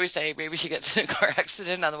 what do we say? Maybe she gets in a car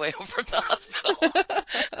accident on the way home from the hospital.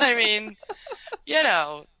 I mean,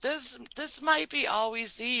 this might be all we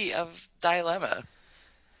see of Dilemma.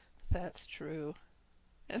 That's true.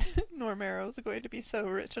 And Normero's going to be so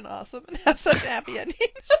rich and awesome and have such happy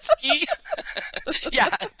endings. Yeah,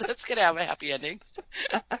 that's going to have a happy ending.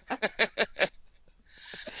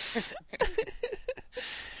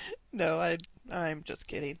 No, I'm just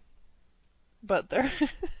kidding. But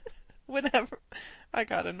whenever I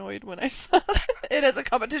got annoyed when I saw that it is a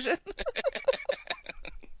competition.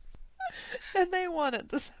 And they won it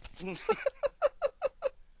this episode.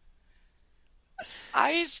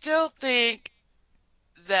 I still think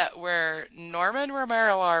that where Norman and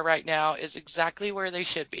Romero are right now is exactly where they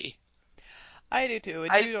should be. I do too.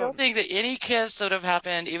 I still think that any kiss that would have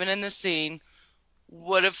happened, even in this scene,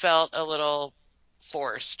 would have felt a little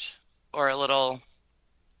forced or a little.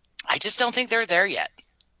 I just don't think they're there yet.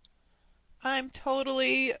 I'm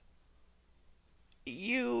totally.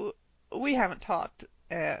 We haven't talked,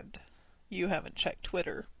 and you haven't checked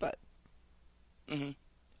Twitter, but Mhm.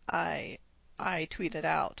 I tweeted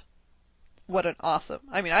out what an awesome.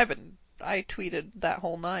 I mean, I tweeted that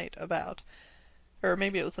whole night about, or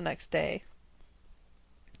maybe it was the next day.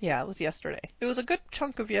 Yeah, it was yesterday. It was a good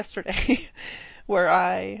chunk of yesterday where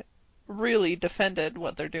I really defended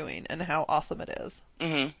what they're doing and how awesome it is.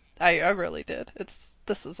 Mhm. I really did.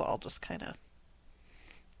 This is all just kind of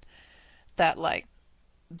that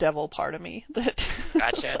devil part of me that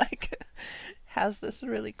Gotcha. has this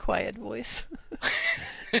really quiet voice.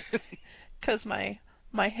 Because my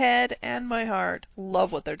head and my heart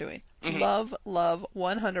love what they're doing. Mhm. Love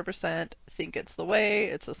 100%. Think it's the way.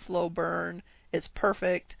 It's a slow burn. It's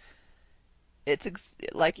perfect. It's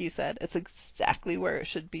like you said, it's exactly where it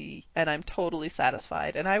should be, and I'm totally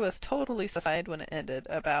satisfied. And I was totally satisfied when it ended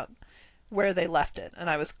about where they left it, and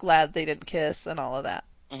I was glad they didn't kiss and all of that.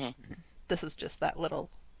 Mhm. This is just that little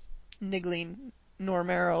niggling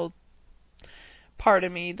Normero part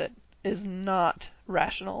of me that is not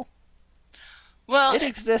rational. Well, It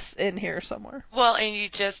exists in here somewhere. well, and you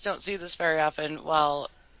just don't see this very often. While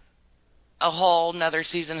a whole another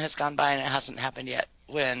season has gone by and it hasn't happened yet,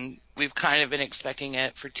 when we've kind of been expecting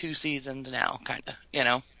it for 2 seasons now, kind of,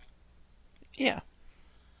 Yeah.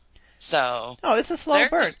 So, Oh, it's a slow There-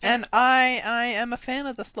 burn, and I am a fan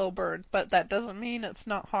of the slow burn, but that doesn't mean it's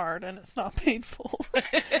not hard and it's not painful.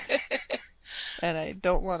 And I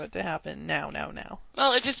don't want it to happen now.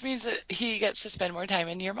 well, it just means that he gets to spend more time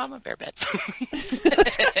in your mama bear bed.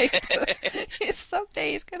 Right.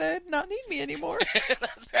 Someday he's gonna not need me anymore.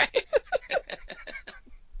 That's right.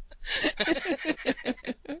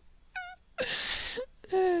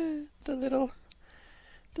 The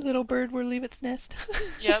little bird will leave its nest.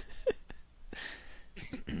 Yep.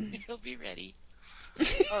 He'll be ready.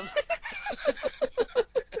 Um,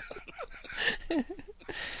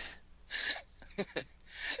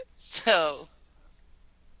 So,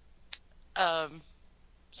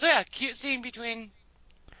 so yeah, cute scene between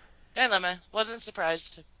Dilemma. Wasn't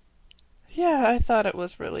surprised. Yeah, I thought it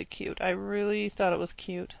was really cute. I really thought it was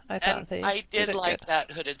cute. I thought And they I did it like good.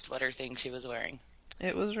 that hooded sweater thing she was wearing.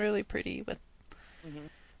 It was really pretty with Mhm.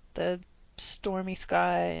 the stormy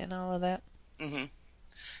sky and all of that. Mhm.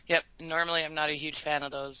 Yep. Normally, I'm not a huge fan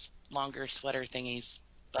of those longer sweater thingies,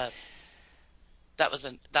 but that was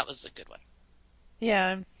a good one. Yeah,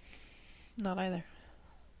 I'm not either.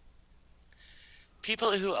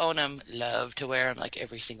 People who own them love to wear them like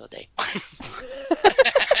every single day. And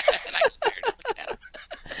I'm tired of looking at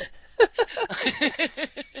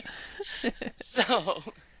them. So,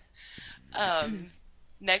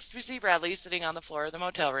 Next, we see Bradley sitting on the floor of the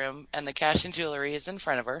motel room, and the cash and jewelry is in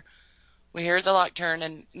front of her. We hear the lock turn,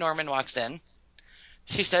 and Norman walks in.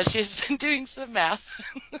 She says she has been doing some math,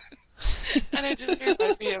 and it just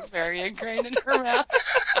reminds me of Mary ingrained in her math.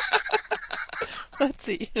 Let's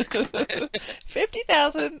see.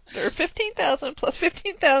 50,000 or 15,000 plus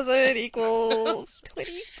 15,000 equals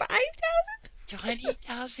 25,000?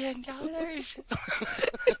 $20,000.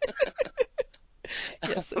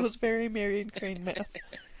 Yes, it was very Marion Crane math.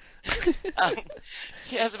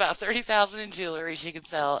 She has about 30,000 in jewelry she can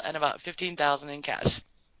sell and about 15,000 in cash.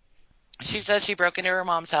 She says she broke into her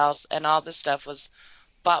mom's house and all this stuff was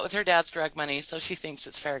bought with her dad's drug money, so she thinks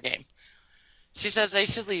it's fair game. She says they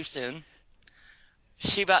should leave soon.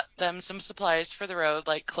 She bought them some supplies for the road,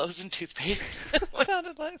 like clothes and toothpaste. That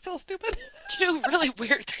sounded like so stupid. Two really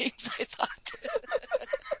weird things, I thought.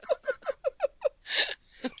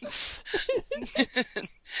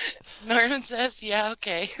 Norman says, yeah,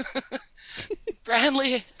 okay.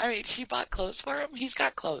 Bradley, she bought clothes for him. He's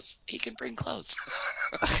got clothes. He can bring clothes.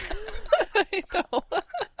 I know.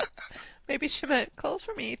 Maybe she meant clothes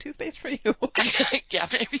for me, toothpaste for you. Yeah,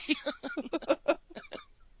 maybe.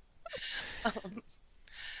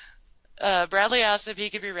 Bradley asks if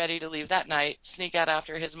he could be ready to leave that night, sneak out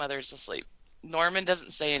after his mother's asleep. Norman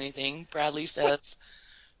doesn't say anything. Bradley says,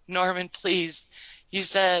 Norman, please, you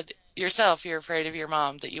said yourself you're afraid of your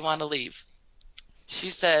mom, that you want to leave. She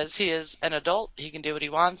says he is an adult, he can do what he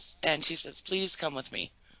wants, and she says, please come with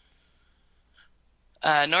me.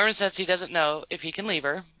 Norman says he doesn't know if he can leave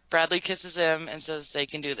her. Bradley kisses him and says they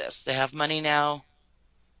can do this. They have money now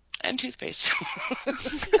and toothpaste.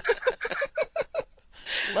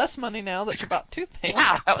 Less money now that you bought toothpaste.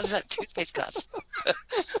 Wow, how much that toothpaste cost?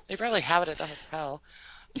 They probably have it at the hotel.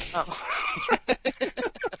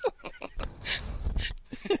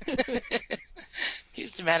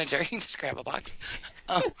 He's the manager. He can just grab a box.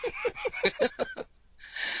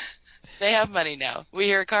 They have money now. We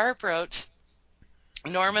hear a car approach.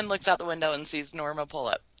 Norman looks out the window and sees Norma pull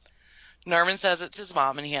up. Norman says it's his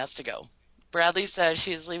mom and he has to go. Bradley says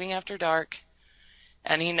she is leaving after dark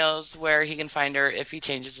and he knows where he can find her if he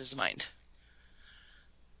changes his mind.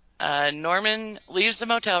 Norman leaves the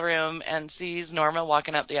motel room and sees Norma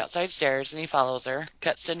walking up the outside stairs, and he follows her.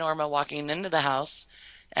 Cuts to Norma walking into the house,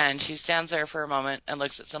 and she stands there for a moment and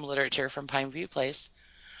looks at some literature from Pineview Place.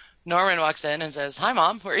 Norman walks in and says, hi,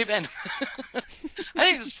 Mom, where you been? I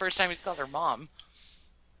think this is the first time he's called her Mom.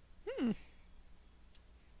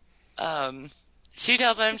 She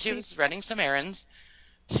tells him she was running some errands.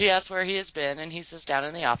 She asks where he has been, and he says down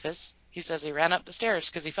in the office. He says he ran up the stairs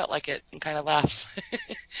because he felt like it and kind of laughs.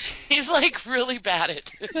 He's like really bad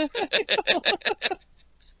at it.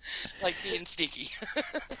 Like being sneaky.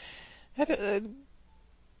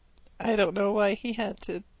 I don't know why he had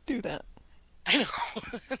to do that. I know.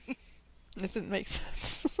 It didn't make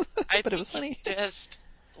sense. I But it was think funny. just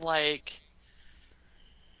like,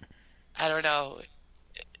 I don't know,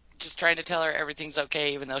 just trying to tell her everything's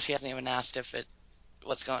okay even though she hasn't even asked if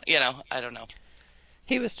what's going, I don't know.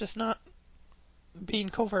 He was just not being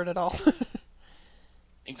covert at all.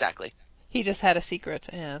 Exactly. He just had a secret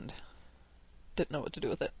and didn't know what to do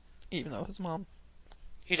with it, even though his mom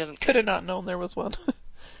He doesn't. could have not known there was one.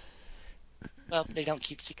 Well, they don't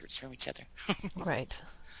keep secrets from each other. Right.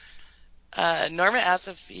 Norma asks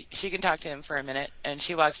if she can talk to him for a minute, and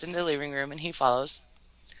she walks into the living room, and he follows.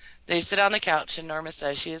 They sit on the couch, and Norma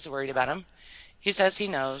says she is worried about him. He says he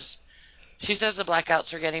knows. She says the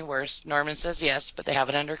blackouts are getting worse. Norman says yes, but they have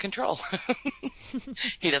it under control.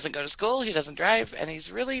 He doesn't go to school, he doesn't drive, and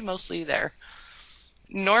he's really mostly there.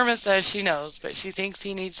 Norma says she knows, but she thinks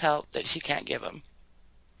he needs help that she can't give him.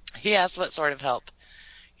 He asks what sort of help.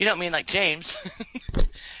 You don't mean like James.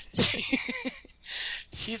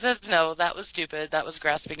 She says no, that was stupid. That was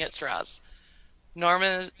grasping at straws.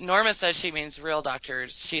 Norma says she means real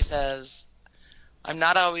doctors. She says, I'm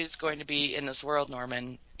not always going to be in this world,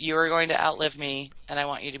 Norman. You are going to outlive me, and I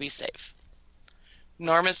want you to be safe.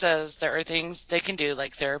 Norma says there are things they can do,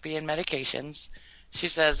 like therapy and medications. She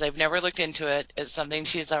says they've never looked into it. It's something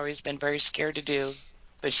she has always been very scared to do,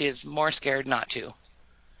 but she is more scared not to.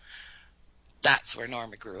 That's where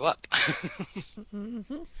Norma grew up.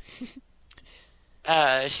 Mm-hmm.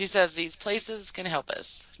 She says these places can help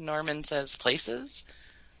us. Norman says places?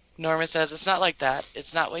 Norma says it's not like that.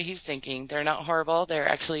 It's not what he's thinking. They're not horrible. They're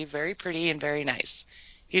actually very pretty and very nice.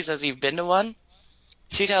 He says, you've been to one?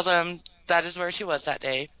 She tells him that is where she was that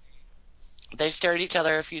day. They stare at each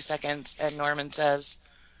other a few seconds, and Norman says,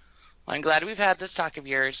 I'm glad we've had this talk of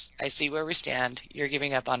yours. I see where we stand. You're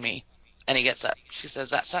giving up on me. And he gets up. She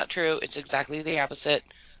says, that's not true. It's exactly the opposite.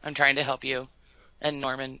 I'm trying to help you. And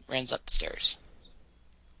Norman runs up the stairs.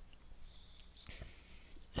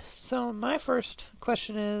 So my first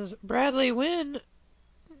question is, Bradley, when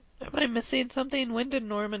am I missing something? When did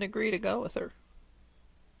Norman agree to go with her?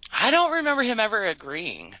 I don't remember him ever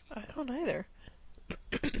agreeing. I don't either.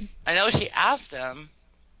 I know she asked him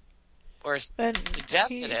or And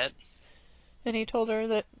suggested it. And he told her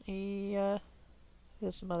that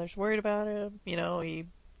his mother's worried about him. You know, he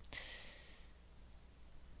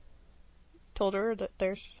told her that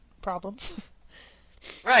there's problems.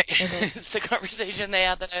 Right. Then, It's the conversation they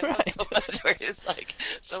had that I right. so much where it's like,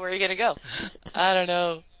 so where are you going to go? I don't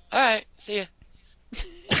know. All right, see ya.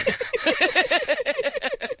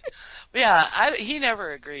 Yeah, he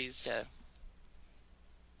never agrees to.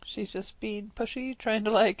 She's just being pushy, trying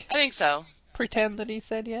to I think so. pretend that he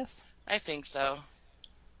said yes. I think so.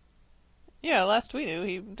 Yeah, last we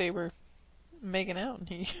knew, they were making out and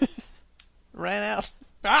he ran out.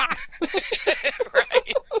 Ah!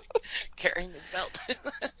 Right. Carrying his belt.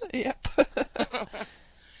 Yep.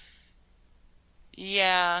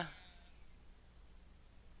 Yeah.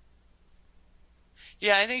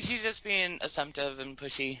 Yeah, I think she's just being assumptive and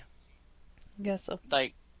pushy. Guess so.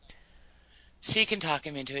 Like, she can talk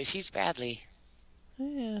him into it. She's Bradley.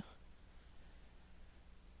 Yeah.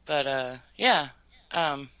 But, yeah.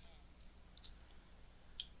 I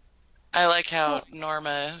like how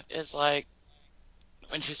Norma is like,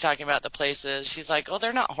 when she's talking about the places, she's like, oh,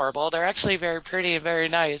 they're not horrible. They're actually very pretty and very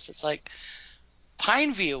nice. It's like,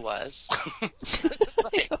 Pineview was.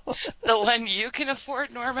 Like, the one you can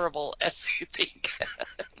afford, Norma, horrible as you think.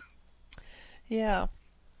 Yeah.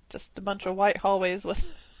 Just a bunch of white hallways with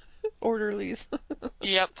orderlies.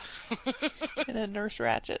 Yep. And a nurse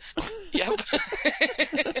Ratchet. Yep.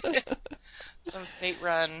 Some state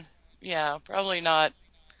run. Yeah, probably not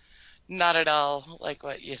at all like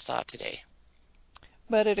what you saw today.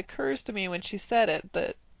 But it occurs to me when she said it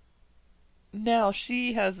that now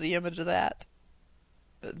she has the image of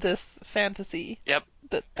this fantasy. Yep.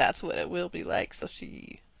 That's what it will be like, so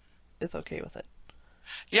she is okay with it.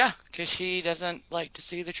 Yeah, because she doesn't like to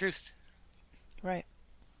see the truth. Right.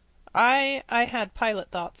 I had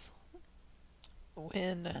pilot thoughts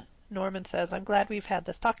when Norman says, I'm glad we've had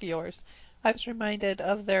this talk of yours. I was reminded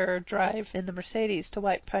of their drive in the Mercedes to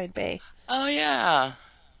White Pine Bay. Oh, yeah.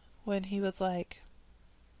 When he was like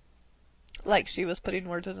she was putting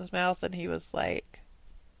words in his mouth, and he was like,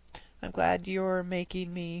 I'm glad you're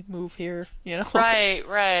making me move here, you know? Right.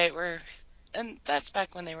 And that's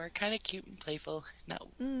back when they were kind of cute and playful. No.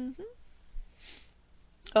 Mm-hmm.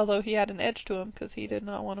 Although he had an edge to him because he did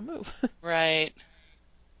not want to move. Right.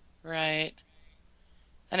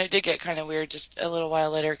 And it did get kind of weird just a little while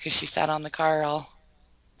later because she sat on the car all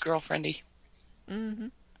girlfriendy. Mm-hmm.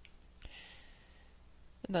 And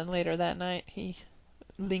then later that night, he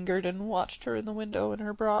lingered and watched her in the window in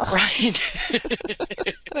her bra. Right.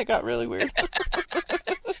 And it got really weird.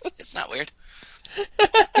 It's not weird.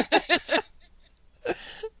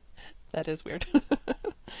 That is weird.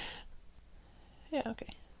 Yeah,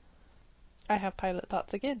 okay. I have pilot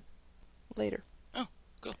thoughts again. Later. Oh,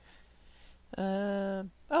 cool. There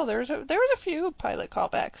was a few pilot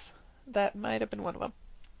callbacks. That might have been one of them.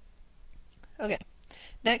 Okay.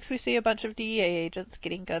 Next, we see a bunch of DEA agents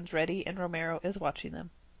getting guns ready, and Romero is watching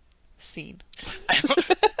them. Scene.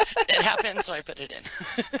 It happened, so I put it in.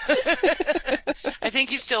 I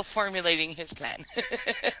think he's still formulating his plan.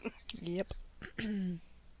 Yep.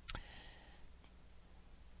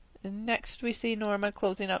 Next, we see Norma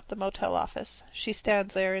closing up the motel office. She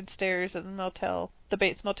stands there and stares at the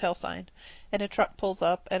Bates Motel sign, and a truck pulls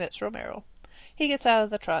up, and it's Romero. He gets out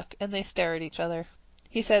of the truck, and they stare at each other.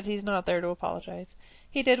 He says he's not there to apologize.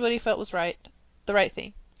 He did what he felt was right, the right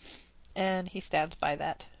thing, and he stands by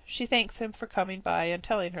that. She thanks him for coming by and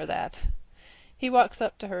telling her that. He walks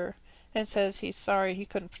up to her and says he's sorry he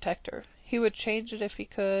couldn't protect her. He would change it if he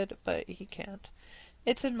could, but he can't.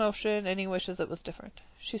 It's in motion, and he wishes it was different.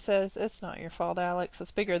 She says, it's not your fault, Alex.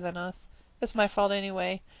 It's bigger than us. It's my fault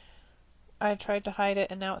anyway. I tried to hide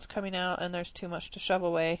it, and now it's coming out, and there's too much to shove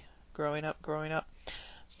away. Growing up.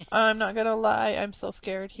 I'm not gonna lie, I'm so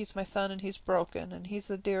scared. He's my son, and he's broken, and he's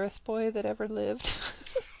the dearest boy that ever lived.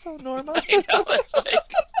 So Norma. I know, it's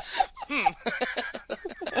like,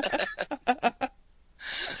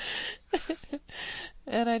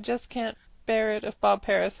 And I just can't bear it if Bob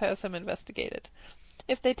Paris has him investigated.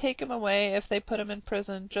 If they take him away, if they put him in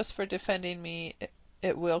prison just for defending me,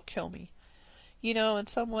 it will kill me. You know, in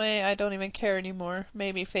some way, I don't even care anymore.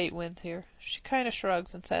 Maybe fate wins here. She kind of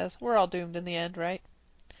shrugs and says, we're all doomed in the end, right?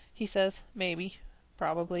 He says, maybe,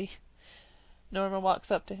 probably. Norma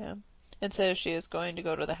walks up to him and says she is going to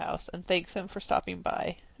go to the house and thanks him for stopping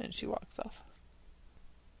by, and she walks off.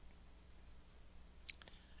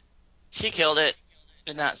 she killed it.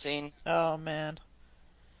 in that scene. Oh, man.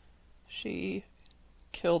 She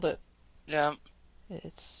killed it. Yeah.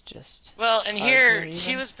 It's just Well, and hard to here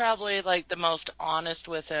she even... was probably like the most honest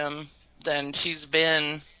with him than she's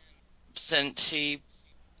been since she,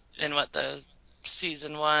 in what, the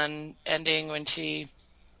season 1 ending when she,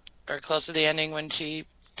 or close to the ending when she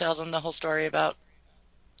tells him the whole story about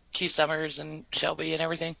Keith Summers and Shelby and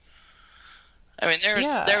everything. I mean,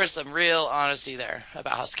 there was some real honesty there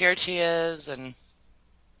about how scared she is, and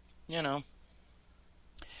you know.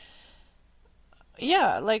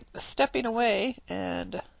 Yeah, like stepping away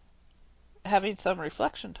and having some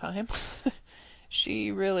reflection time.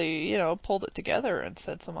 She really, pulled it together and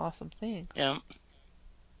said some awesome things. Yeah.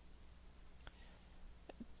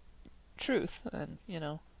 Truth and,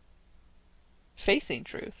 facing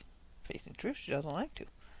truth. Facing truth she doesn't like to.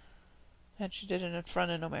 And she did it in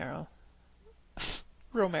front of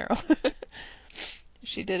Romero.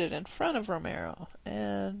 She did it in front of Romero,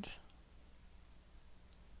 and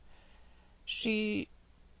she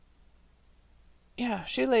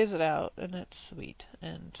lays it out, and it's sweet,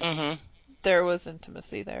 and there was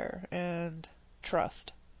intimacy there, and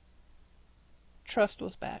trust. Trust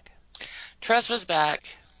was back. Trust was back.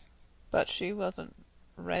 But she wasn't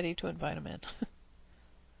ready to invite him in.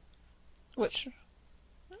 Which,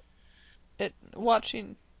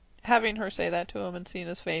 having her say that to him and seeing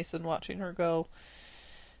his face and watching her go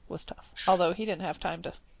was tough. Although he didn't have time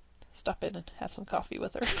to stop in and have some coffee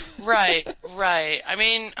with her. Right. I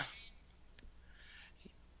mean,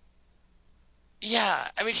 yeah.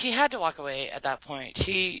 I mean, she had to walk away at that point.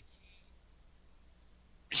 She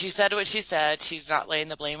said what she said. She's not laying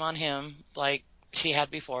the blame on him like she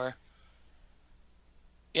had before.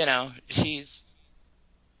 She's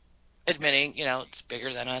admitting, it's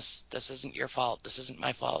bigger than us. This isn't your fault. This isn't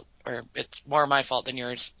my fault. Or it's more my fault than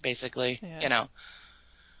yours, basically,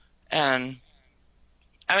 And,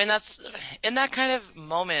 I mean, that's, in that kind of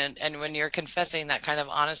moment, and when you're confessing that kind of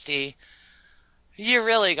honesty, you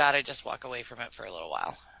really got to just walk away from it for a little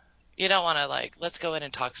while. You don't want to, let's go in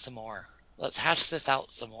and talk some more. Let's hash this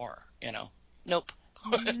out some more, Nope.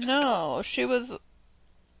 No, she was,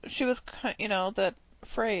 that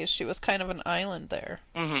phrase, she was kind of an island there.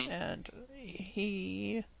 Mm-hmm. And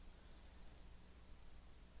he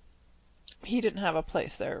didn't have a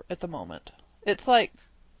place there at the moment. It's like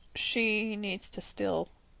she needs to still,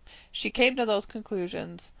 she came to those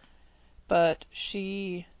conclusions, but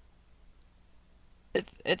it's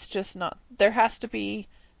just not, there has to be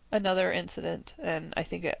another incident, and I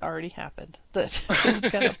think it already happened, that is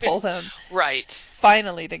going to pull them right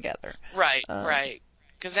finally together. Right.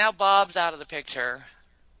 Because now Bob's out of the picture.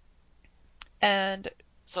 And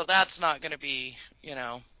so that's not going to be,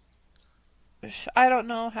 I don't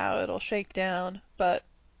know how it'll shake down, but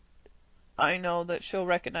I know that she'll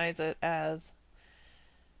recognize it as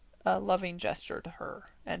a loving gesture to her,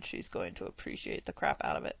 and she's going to appreciate the crap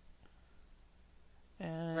out of it.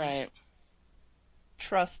 And right.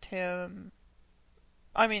 Trust him.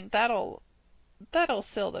 I mean, that'll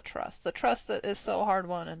seal the trust that is so hard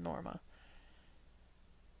won in Norma.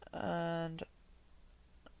 And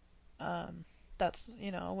that's,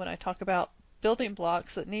 when I talk about building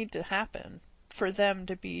blocks that need to happen for them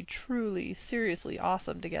to be truly, seriously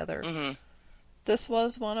awesome together. Mm-hmm. This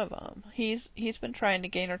was one of them. He's been trying to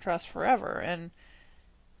gain her trust forever, and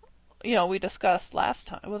we discussed last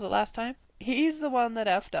time. Was it last time? He's the one that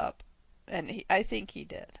effed up, and I think he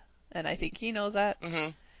did, and I think he knows that. Mm-hmm.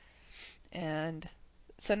 And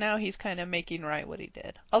so now he's kind of making right what he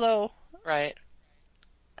did. Although, right.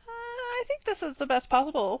 I think this is the best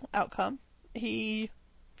possible outcome. He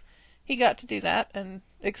got to do that and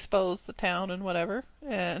expose the town and whatever,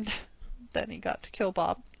 and then he got to kill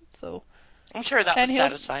Bob. So I'm sure that was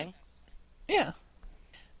satisfying. Yeah.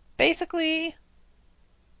 Basically,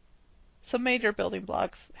 some major building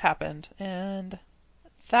blocks happened, and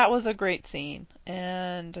that was a great scene.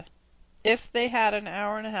 And if they had an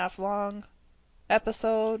hour and a half long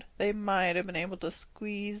episode, they might have been able to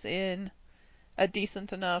squeeze in a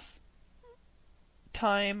decent enough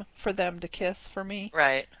time for them to kiss for me.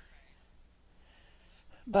 Right.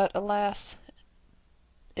 But alas,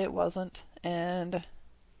 it wasn't, and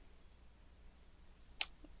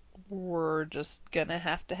we're just gonna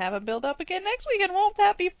have to have a build up again next week, and won't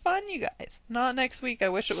that be fun, you guys? Not next week, I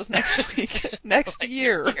wish it was next week. Next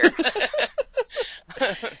year.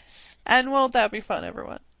 And won't that be fun,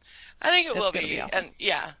 everyone? I think it will be. Awesome. And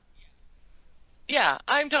yeah,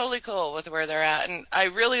 I'm totally cool with where they're at, and I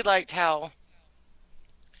really liked how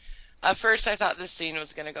at first I thought this scene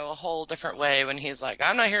was going to go a whole different way when he's like,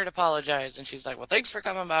 I'm not here to apologize, and she's like, well, thanks for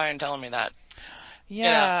coming by and telling me that.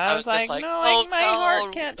 Yeah, I was just like, like, no, oh, like, my no,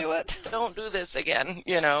 heart can't do it. don't do this again,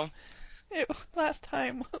 Last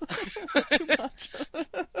time was too much.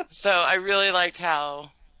 So I really liked how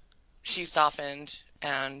she softened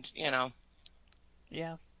and,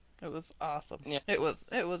 Yeah, it was awesome. yeah, It was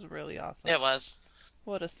really awesome. it was.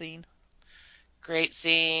 What a scene. Great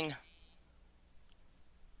scene.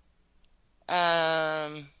 You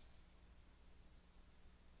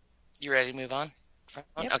ready to move on?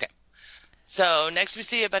 Yep. Okay. So next we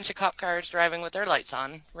see a bunch of cop cars driving with their lights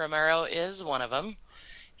on. Romero is one of them.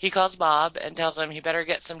 He calls Bob and tells him he better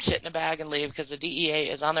get some shit in a bag and leave because the DEA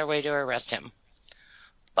is on their way to arrest him.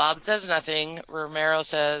 Bob says nothing. Romero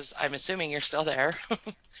says, I'm assuming you're still there.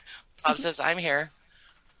 Bob says, I'm here.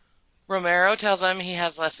 Romero tells him he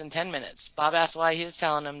has less than 10 minutes. Bob asks why he is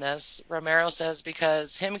telling him this. Romero says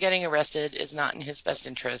because him getting arrested is not in his best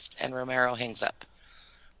interest, and Romero hangs up.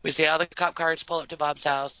 We see all the cop cars pull up to Bob's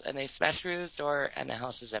house, and they smash through his door, and the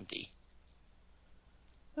house is empty.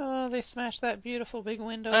 Oh, they smashed that beautiful big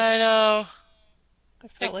window. I know. I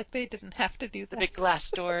felt like they didn't have to do that. The big glass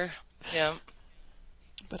door. Yeah.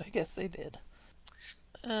 But I guess they did.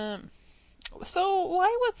 So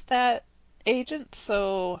why was that agent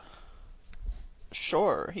so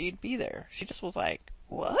sure he'd be there? She just was like,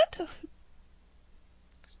 what?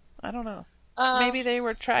 I don't know. Maybe they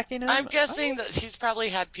were tracking him. I'm guessing that she's probably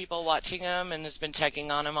had people watching him and has been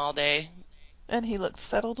checking on him all day. And he looked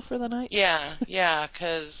settled for the night? Yeah,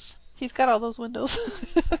 because... He's got all those windows.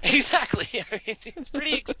 Exactly. He's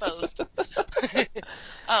pretty exposed.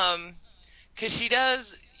 Because she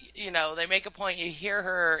does, they make a point, you hear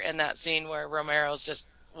her in that scene where Romero's just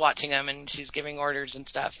watching him and she's giving orders and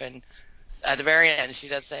stuff, and at the very end she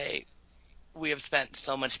does say, we have spent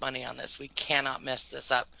so much money on this, we cannot mess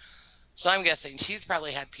this up. So I'm guessing she's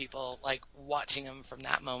probably had people, watching him from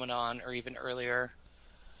that moment on, or even earlier.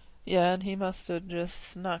 Yeah, and he must have just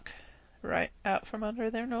snuck right out from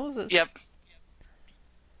under their noses. Yep.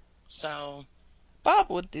 So...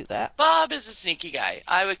 Bob would do that. Bob is a sneaky guy.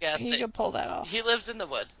 I would guess he could pull that off. He lives in the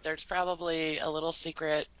woods. There's probably a little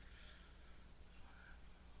secret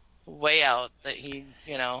way out that he.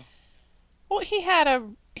 Well, he had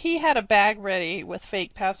a bag ready with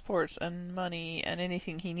fake passports and money and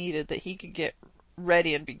anything he needed that he could get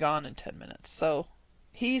ready and be gone in 10 minutes. So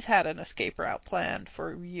he's had an escape route planned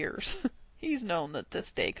for years. He's known that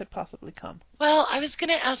this day could possibly come. Well, I was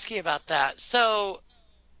going to ask you about that. So.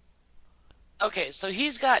 Okay, so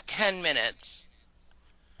he's got 10 minutes.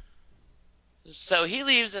 So he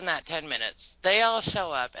leaves in that 10 minutes. They all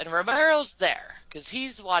show up, and Romero's there because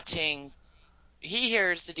he's watching. He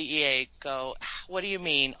hears the DEA go, what do you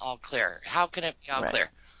mean all clear? How can it be all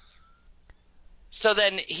clear? So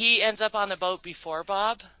then he ends up on the boat before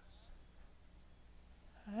Bob?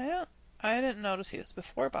 I didn't notice he was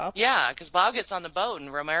before Bob. Yeah, because Bob gets on the boat,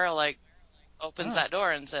 and Romero, opens that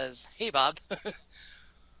door and says, hey, Bob.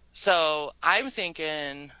 So I'm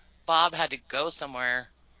thinking Bob had to go somewhere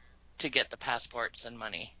to get the passports and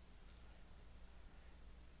money.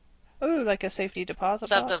 Ooh, like a safety deposit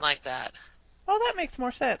Something box? like that. Oh, that makes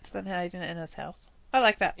more sense than hiding it in his house. I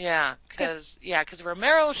like that. Yeah, because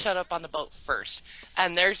Romero showed up on the boat first,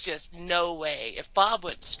 and there's just no way. If Bob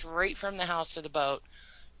went straight from the house to the boat,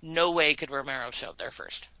 no way could Romero show up there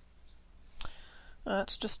first.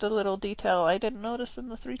 That's just a little detail I didn't notice in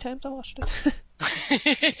the 3 times I watched it.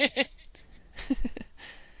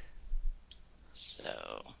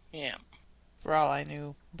 So, yeah. For all I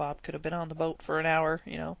knew, Bob could have been on the boat for an hour,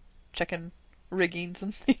 checking riggings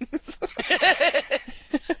and things.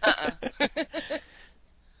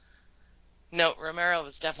 No, Romero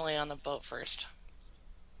was definitely on the boat first.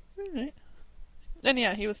 Alright. And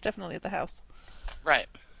yeah, he was definitely at the house. Right.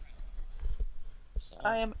 So.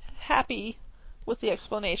 I am happy with the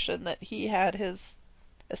explanation that he had his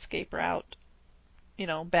escape route,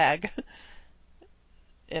 bag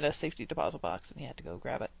in a safety deposit box and he had to go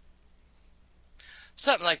grab it.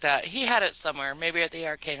 Something like that. He had it somewhere, maybe at the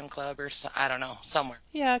Arcanum Club or I don't know, somewhere.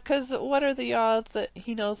 Yeah, because what are the odds that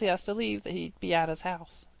he knows he has to leave that he'd be at his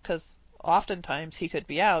house? Because oftentimes he could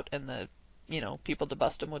be out and the, people to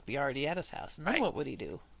bust him would be already at his house. And then what would he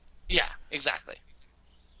do? Yeah, exactly.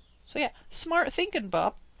 So yeah, smart thinking,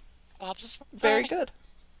 Bob. Bob's a smart guy. Very good.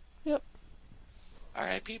 Yep.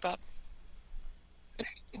 R.I.P. Bob.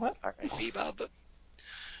 What? R.I.P. Bob.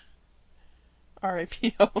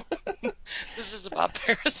 R.I.P.O. This is the Bob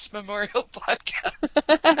Paris Memorial Podcast.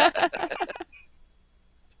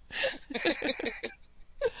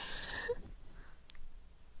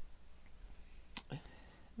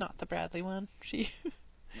 Not the Bradley one.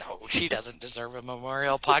 No, she doesn't deserve a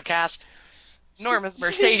memorial podcast. Nor Miss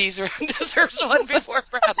Mercedes deserves one before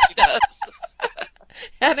Bradley does.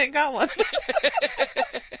 hadn't got one.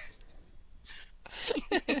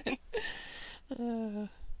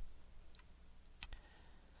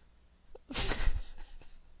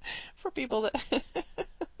 For people that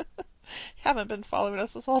haven't been following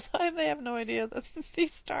us this whole time, they have no idea that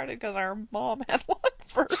these started because our mom had one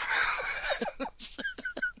first.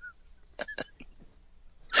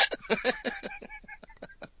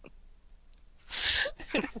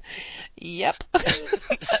 Yep.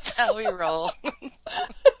 That's how we roll.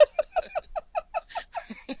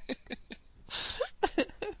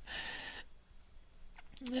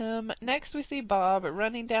 Next we see Bob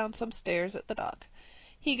running down some stairs at the dock.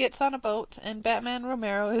 He gets on a boat, and Batman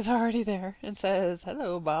Romero is already there and says,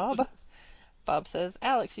 "Hello, Bob." Bob says,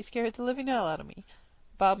 "Alex, you scared the living hell out of me."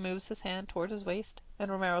 Bob moves his hand toward his waist,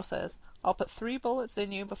 and Romero says, "I'll put 3 bullets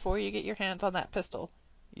in you before you get your hands on that pistol."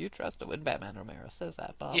 You trust it when Batman Romero says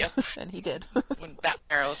that, Bob. Yep. And he did. When Batman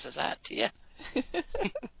Romero says that to you.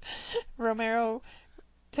 Romero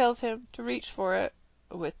tells him to reach for it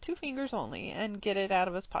with 2 fingers only and get it out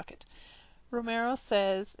of his pocket. Romero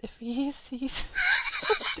says if he sees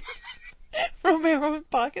Romero in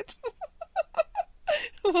pockets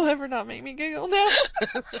will ever not make me giggle now.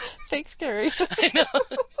 Thanks, Carrie. I know.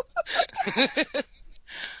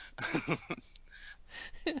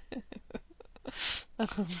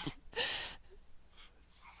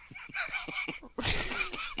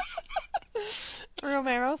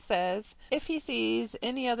 Romero says if he sees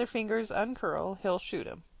any other fingers uncurl, he'll shoot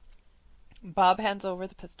him. Bob hands over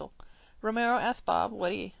the pistol. Romero asks Bob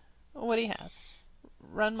what he has.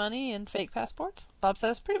 Run money and fake passports? Bob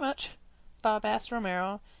says pretty much. Bob asks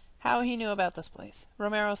Romero how he knew about this place.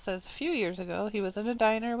 Romero says a few years ago he was in a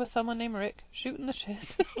diner with someone named Rick shooting the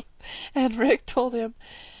shit. And Rick told him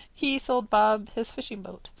he sold Bob his fishing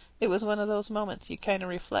boat. It was one of those moments you kind of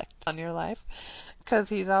reflect on your life, 'cause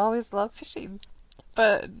he's always loved fishing,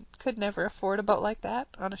 but could never afford a boat like that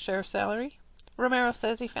on a sheriff's salary. Romero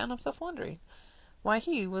says he found himself wondering why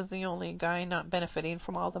he was the only guy not benefiting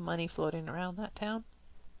from all the money floating around that town.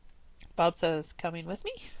 Bob says, "Coming with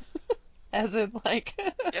me?" As in, like...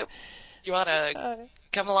 Yep. You want to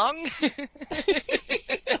come along?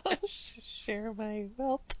 I'll share my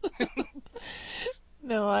wealth.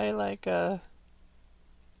 No, I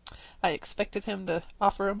expected him to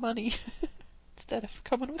offer him money instead of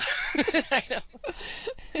coming with me. I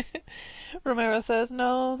know. Romero says,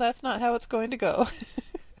 "No, that's not how it's going to go."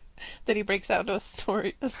 Then he breaks out into a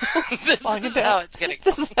story. This is how it's going to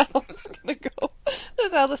go. This is how it's going to go. This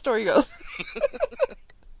is how the story goes.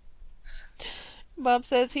 Bob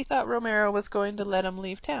says he thought Romero was going to let him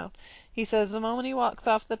leave town. He says the moment he walks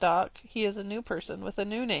off the dock, he is a new person with a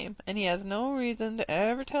new name, and he has no reason to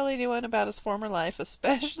ever tell anyone about his former life,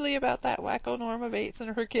 especially about that wacko Norma Bates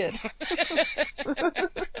and her kid.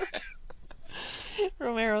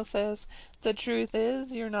 Romero says, "The truth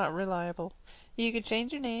is, you're not reliable. You can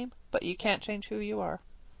change your name, but you can't change who you are."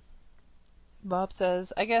 Bob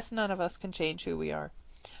says, "I guess none of us can change who we are.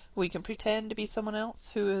 We can pretend to be someone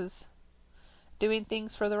else who is doing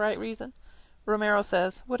things for the right reason." Romero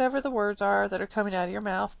says, "Whatever the words are that are coming out of your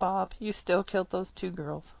mouth, Bob, you still killed those 2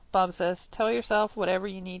 girls." Bob says, "Tell yourself whatever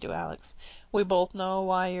you need to, Alex. We both know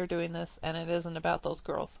why you're doing this, and it isn't about those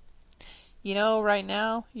girls. You know, right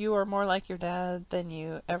now, you are more like your dad than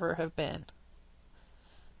you ever have been."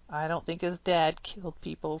 I don't think his dad killed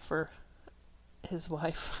people for his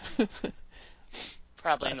wife.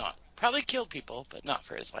 Probably not. Probably killed people, but not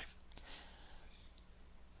for his wife.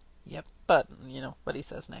 Yep, but, what he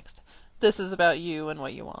says next. "This is about you and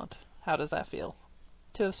what you want. How does that feel?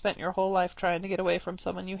 To have spent your whole life trying to get away from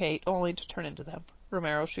someone you hate, only to turn into them."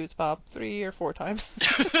 Romero shoots Bob 3 or 4 times.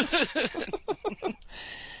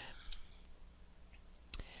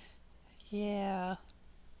 Yeah.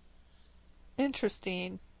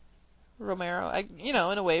 Interesting. Romero, in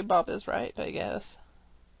a way, Bob is right, I guess.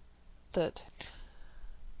 That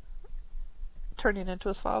turning into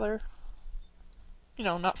his father,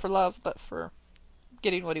 not for love, but for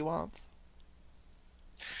getting what he wants.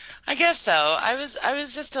 I guess so. I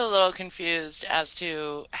was just a little confused as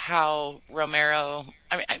to how Romero.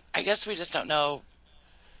 I guess we just don't know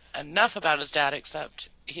enough about his dad, except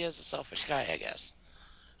he is a selfish guy, I guess,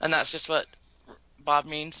 and that's just what Bob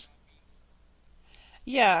means.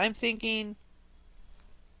 Yeah, I'm thinking.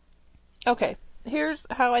 Okay, here's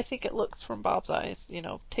how I think it looks from Bob's eyes.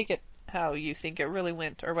 Take it how you think it really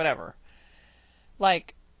went, or whatever.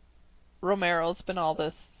 Like, Romero's been all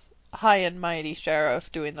this high and mighty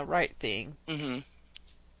sheriff doing the right thing. Mm-hmm.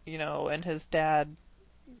 And his dad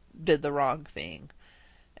did the wrong thing.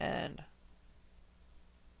 And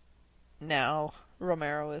now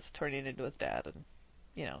Romero is turning into his dad and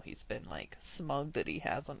he's been, like, smug that he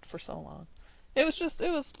hasn't for so long. It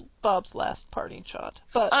was Bob's last parting shot.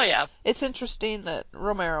 But Oh, yeah. it's interesting that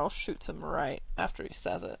Romero shoots him right after he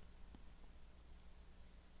says it.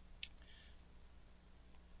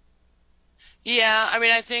 Yeah, I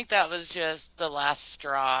mean, I think that was just the last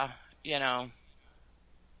straw, you know.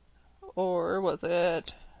 Or was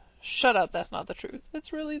it, shut up, that's not the truth.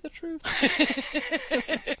 It's really the truth.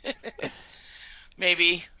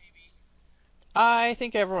 Maybe. I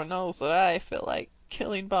think everyone knows that I feel like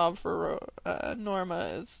killing Bob for Norma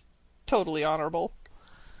is totally honorable.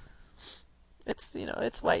 It's,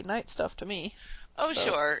 it's white knight stuff to me. Oh,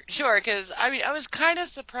 So. sure, because, I mean, I was kind of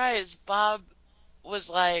surprised Bob was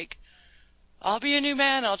like, I'll be a new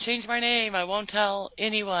man, I'll change my name, I won't tell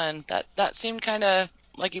anyone. That seemed kind of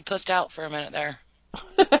like he pussed out for a minute there.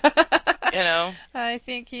 You know? I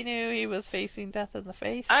think he knew he was facing death in the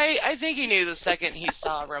face. I think he knew the second he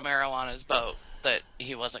saw Romero on his boat that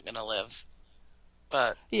he wasn't going to live.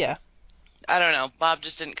 But Yeah. I don't know. Bob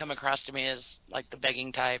just didn't come across to me as like the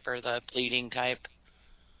begging type or the pleading type.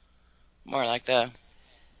 More like the,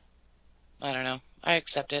 I don't know, I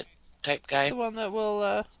accept it type guy. The one that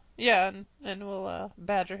will, yeah, and will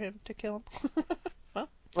badger him to kill him. Well,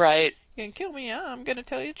 Right. you can kill me, yeah, I'm going to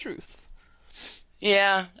tell you the truth.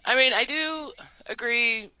 Yeah. I mean, I do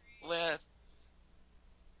agree with,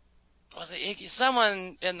 was it Iggy?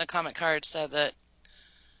 Someone in the comment card said that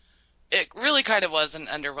it really kind of was an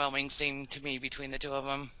underwhelming scene to me between the two of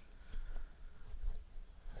them.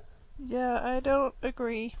 Yeah, I don't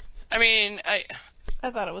agree. I mean,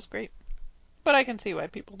 I thought it was great. But I can see why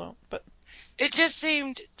people don't. But it just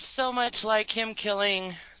seemed so much like him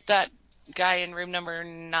killing that guy in room number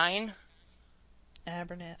 9.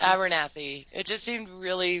 Abernathy. It just seemed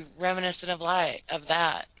really reminiscent of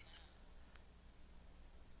that.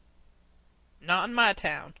 Not in my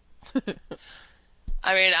town.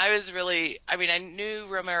 I mean, I knew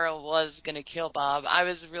Romero was going to kill Bob. I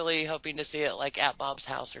was really hoping to see it like at Bob's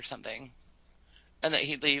house or something. And that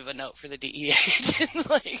he'd leave a note for the DEA agent,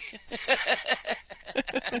 like,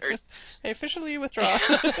 I officially withdraw.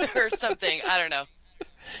 or something. I don't know.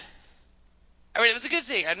 I mean, it was a good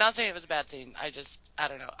scene. I'm not saying it was a bad scene. I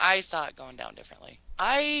don't know. I saw it going down differently.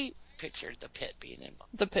 I pictured the pit being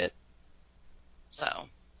involved. The pit. So.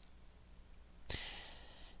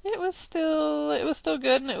 It was still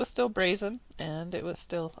good, and it was still brazen, and it was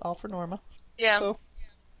still all for Norma. Yeah. So,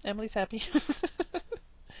 Emily's happy.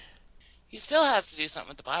 He still has to do something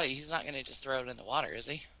with the body. He's not going to just throw it in the water, is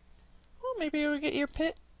he? Well, maybe we'll get your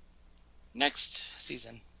pit next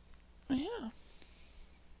season. Yeah.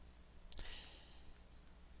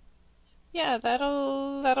 Yeah,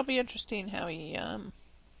 that'll be interesting how he I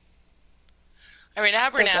mean,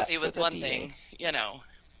 Abernathy was one DA. thing,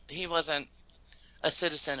 he wasn't a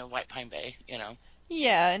citizen of White Pine Bay,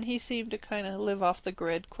 Yeah, and he seemed to kind of live off the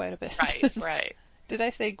grid quite a bit. Right. Did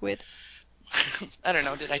I say gwid? I don't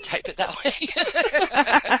know, did I type it that way?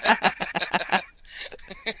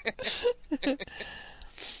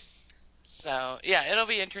 So, yeah, it'll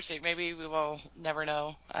be interesting. Maybe we will never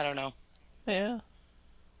know. I don't know. Yeah.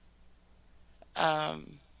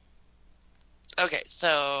 Okay,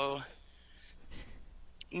 so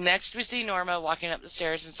next we see Norma walking up the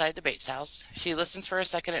stairs inside the Bates house. She listens for a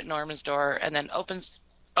second at Norman's door and then opens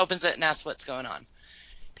it and asks what's going on.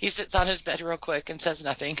 He sits on his bed real quick and says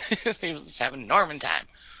nothing. He was just having Norman time.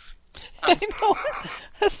 I know.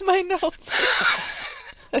 That's my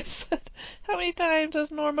notes. I said, how many times has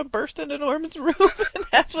Norma burst into Norman's room? And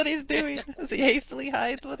that's what he's doing, as he hastily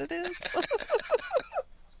hides what it is.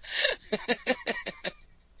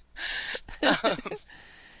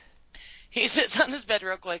 He sits on his bed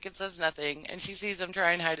real quick and says nothing, and she sees him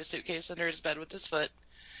try and hide a suitcase under his bed with his foot.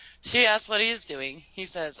 She asks what he is doing. He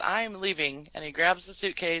says, I'm leaving, and he grabs the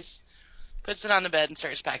suitcase, puts it on the bed, and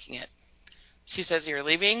starts packing it. She says, you're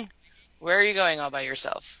leaving? Where are you going all by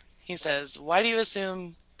yourself? He says, why do you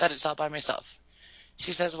assume that it's all by myself?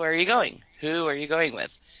 She says, where are you going? Who are you going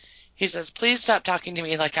with? He says, please stop talking to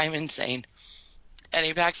me like I'm insane. And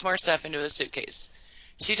he packs more stuff into his suitcase.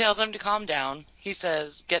 She tells him to calm down. He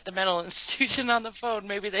says, get the mental institution on the phone.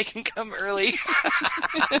 Maybe they can come early.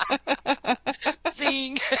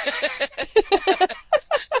 Zing.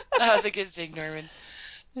 That was a good zing, Norman.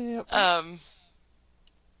 Yep.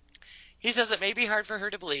 He says it may be hard for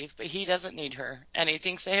her to believe, but he doesn't need her, and he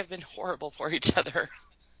thinks they have been horrible for each other.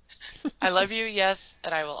 I love you, yes,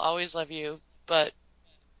 and I will always love you, but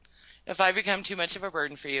if I become too much of a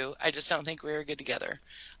burden for you, I just don't think we are good together.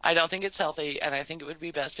 I don't think it's healthy, and I think it would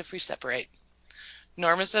be best if we separate.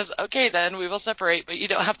 Norma says, okay, then, we will separate, but you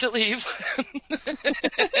don't have to leave.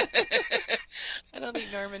 I don't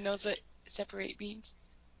think Norman knows what separate beans?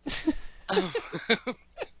 Oh.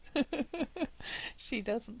 She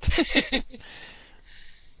doesn't.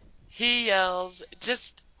 He yells,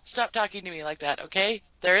 just stop talking to me like that, okay?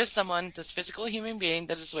 There is someone, this physical human being,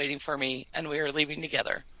 that is waiting for me, and we are leaving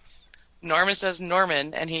together. Norma says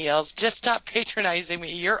Norman, and he yells, just stop patronizing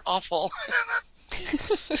me. You're awful.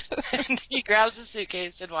 And he grabs a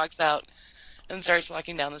suitcase and walks out and starts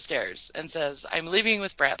walking down the stairs and says, I'm leaving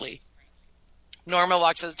with Bradley. Norma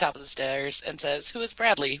walks to the top of the stairs and says, who is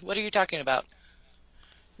Bradley? What are you talking about?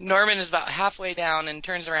 Norman is about halfway down and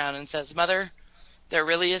turns around and says, Mother, there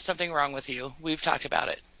really is something wrong with you. We've talked about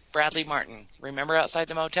it. Bradley Martin. Remember outside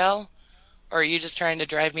the motel? Or are you just trying to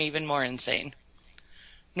drive me even more insane?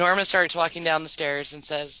 Norma starts walking down the stairs and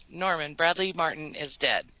says, Norman, Bradley Martin is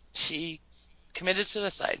dead. She committed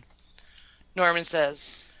suicide. Norman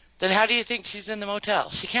says, then how do you think she's in the motel?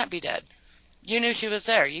 She can't be dead. You knew she was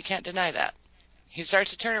there. You can't deny that. He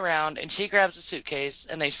starts to turn around, and she grabs a suitcase,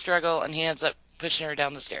 and they struggle, and he ends up pushing her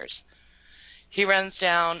down the stairs. He runs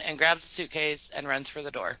down and grabs the suitcase and runs for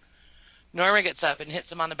the door. Norma gets up and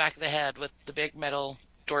hits him on the back of the head with the big metal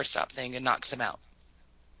doorstop thing and knocks him out.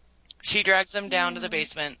 She drags him down to the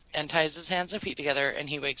basement and ties his hands and feet together, and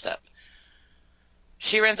he wakes up.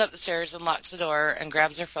 She runs up the stairs and locks the door and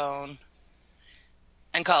grabs her phone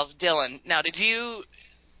and calls Dylan. Now,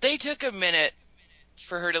 they took a minute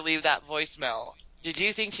for her to leave that voicemail. Did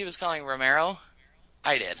you think she was calling Romero?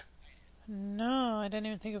 I did. No, I didn't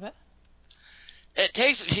even think of it.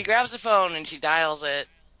 She grabs the phone and she dials it,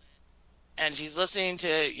 and she's listening to,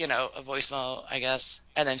 a voicemail, I guess,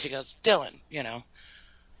 and then she goes, Dylan,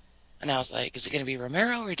 And I was like, is it going to be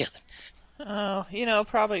Romero or Dylan? Oh,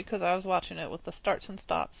 probably because I was watching it with the starts and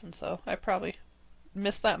stops, and so I probably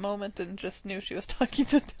missed that moment and just knew she was talking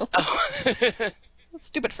to Dylan. Oh.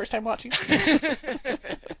 Stupid first time watching.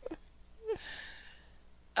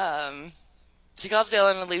 She calls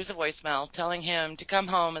Dylan and leaves a voicemail telling him to come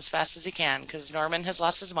home as fast as he can because Norman has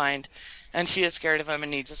lost his mind and she is scared of him and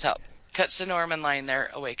needs his help. Cuts to Norman lying there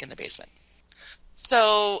awake in the basement.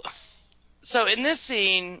 So in this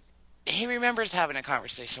scene, he remembers having a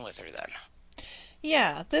conversation with her then.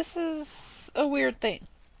 Yeah, this is a weird thing.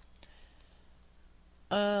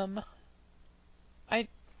 Well,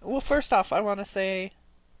 first off, I want to say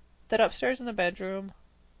that upstairs in the bedroom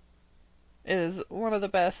is one of the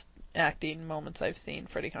best acting moments I've seen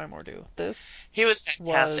Freddie Highmore do. He was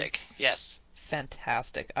fantastic. Yes.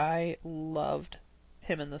 Fantastic. I loved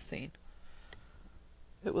him in this scene.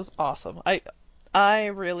 It was awesome. I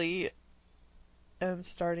really am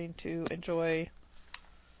starting to enjoy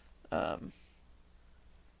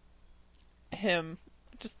him.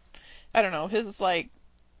 Just, I don't know, his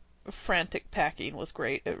frantic packing was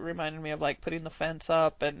great. It reminded me of putting the fence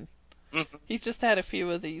up, and he's just had a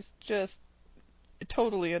few of these just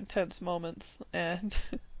totally intense moments and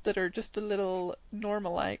that are just a little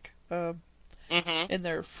Norma-like in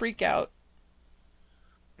their freak out,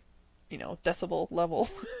 decibel level.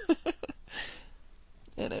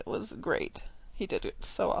 And it was great. He did it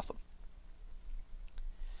so awesome.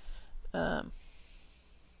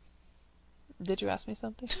 Did you ask me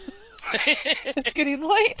something? It's getting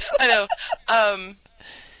late. I know.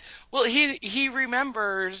 Well, he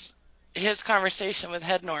remembers his conversation with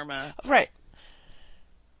Head Norma. Right.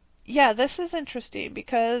 Yeah, this is interesting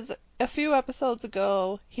because a few episodes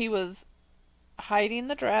ago he was hiding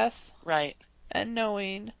the dress. Right. And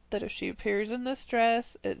knowing that if she appears in this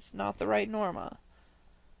dress, it's not the right Norma.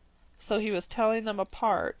 So he was telling them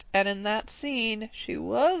apart. And in that scene, she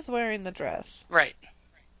was wearing the dress. Right.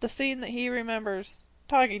 The scene that he remembers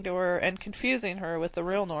talking to her and confusing her with the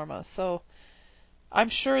real Norma. So I'm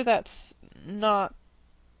sure that's not,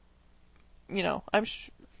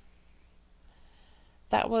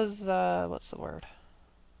 that was, what's the word?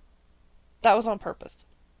 That was on purpose.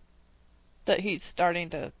 That he's starting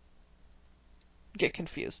to get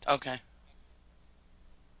confused. Okay.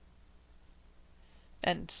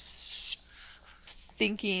 And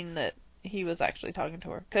thinking that he was actually talking to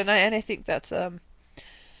her. And I think that's, I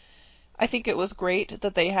think it was great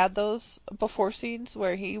that they had those before scenes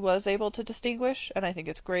where he was able to distinguish, and I think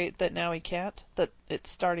it's great that now he can't, that it's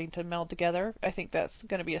starting to meld together. I think that's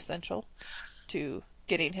going to be essential to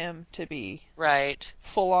getting him to be right,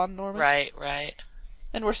 full-on Norman. Right.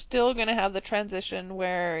 And we're still going to have the transition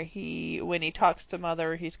where when he talks to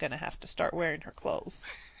Mother, he's going to have to start wearing her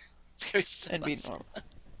clothes and be normal.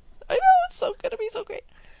 I know, it's so going to be so great.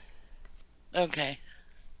 Okay.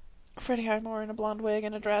 Freddie Highmore in a blonde wig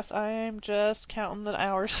and a dress. I'm just counting the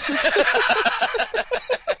hours.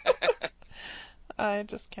 I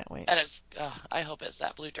just can't wait. And I hope it's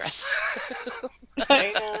that blue dress.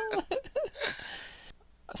 I know.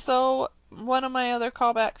 So, one of my other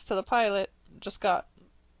callbacks to the pilot just got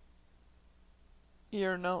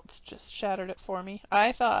your notes, just shattered it for me.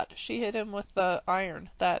 I thought she hit him with the iron,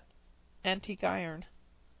 that antique iron.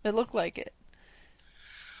 It looked like it.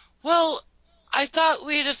 Well, I thought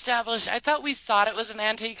we thought it was an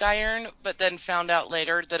antique iron, but then found out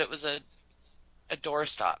later that it was a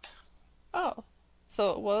doorstop. Oh,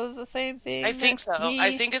 so it was the same thing? I think so.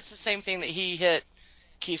 I think it's the same thing that he hit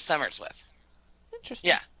Keith Summers with. Interesting.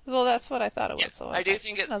 Yeah. Well, that's what I thought it was. Yeah, So I do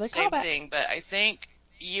think it's the same thing, but I think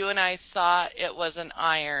you and I thought it was an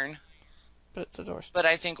iron. But it's a doorstop. But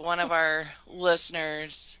I think one of our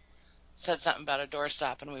listeners said something about a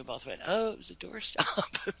doorstop, and we both went, oh, it was a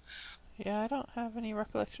doorstop. Yeah, I don't have any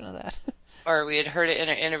recollection of that. Or we had heard it in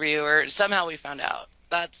an interview, or somehow we found out.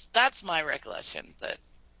 That's my recollection. But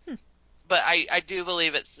I do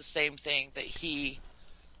believe it's the same thing that he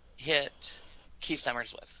hit Keith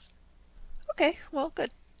Summers with. Okay, well, good.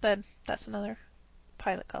 Then that's another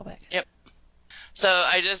pilot callback. Yep. So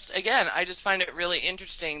I just find it really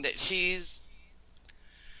interesting that she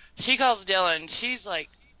calls Dylan, she's like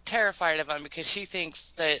terrified of him because he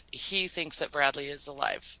thinks that Bradley is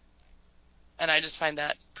alive. And I just find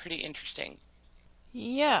that pretty interesting.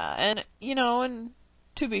 Yeah, and, and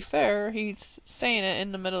to be fair, he's saying it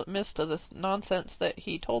in the midst of this nonsense that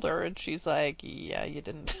he told her, and she's like, yeah, you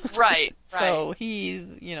didn't. Right, right. So he's,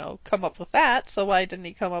 come up with that, so why didn't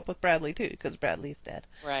he come up with Bradley too? Because Bradley's dead.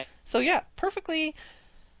 Right. So yeah, perfectly,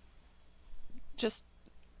 just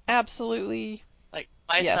absolutely. Like,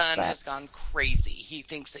 my son has gone crazy. He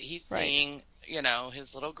thinks that he's seeing,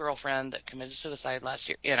 his little girlfriend that committed suicide last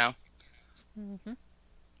year, Mm-hmm.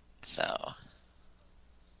 So.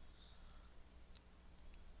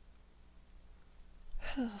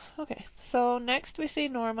 Okay, so next we see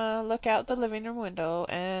Norma look out the living room window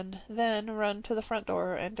and then run to the front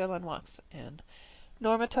door, and Dylan walks in.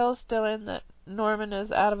 Norma tells Dylan that Norman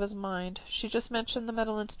is out of his mind. She just mentioned the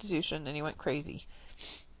mental institution and he went crazy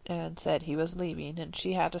and said he was leaving and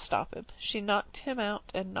she had to stop him. She knocked him out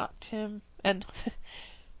and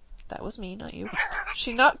that was me, not you.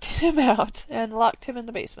 She knocked him out and locked him in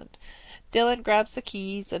the basement. Dylan grabs the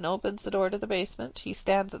keys and opens the door to the basement. He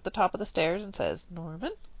stands at the top of the stairs and says,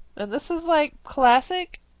 Norman? And this is like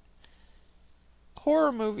classic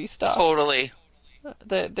horror movie stuff. Totally.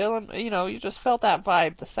 That Dylan, you just felt that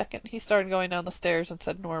vibe the second he started going down the stairs and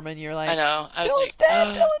said Norman. You're like, I know. I was Dylan's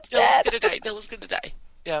dead. Dylan's dead. Gonna die. Dylan's gonna die.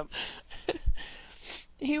 Yeah.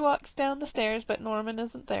 He walks down the stairs, but Norman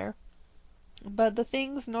isn't there. But the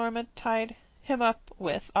things Norma tied him up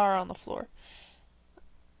with are on the floor.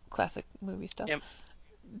 Classic movie stuff. Yep.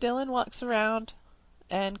 Dylan walks around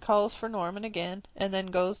and calls for Norman again, and then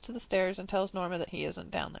goes to the stairs and tells Norma that he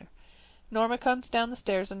isn't down there. Norma comes down the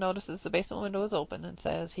stairs and notices the basement window is open and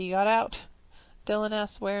says, he got out. Dylan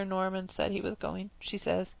asks where Norman said he was going. She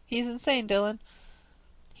says, he's insane, Dylan.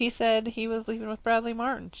 He said he was leaving with Bradley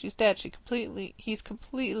Martin. She's dead. He's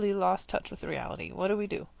completely lost touch with reality. What do we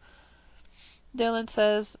do? Dylan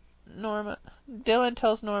tells Norma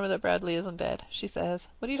that Bradley isn't dead. She says,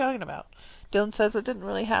 what are you talking about? Dylan says it didn't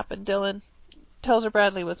really happen. Dylan tells her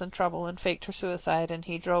Bradley was in trouble and faked her suicide, and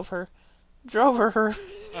he drove her oh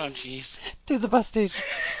jeez, to the bus station.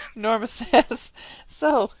 Norma says,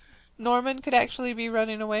 so Norman could actually be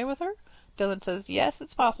running away with her? Dylan says, yes,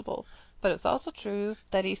 it's possible, but it's also true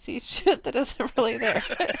that he sees shit that isn't really there.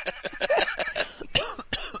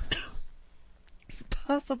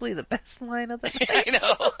 Possibly the best line of the night. I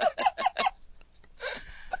know.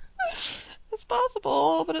 It's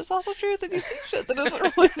possible, but it's also true that you see shit that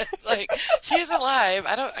isn't really there. It's like, she's alive.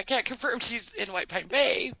 I can't confirm she's in White Pine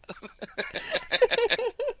Bay.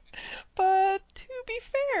 But to be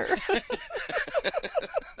fair,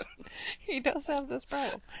 he does have this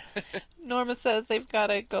problem. Norma says they've got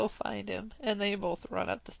to go find him, and they both run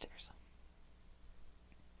up the stairs.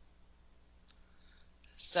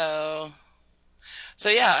 So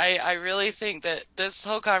yeah, I really think that this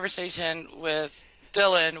whole conversation with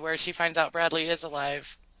Dylan, where she finds out Bradley is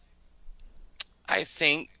alive, I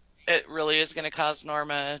think it really is going to cause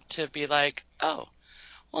Norma to be like, oh,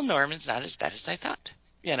 well, Norman's not as bad as I thought.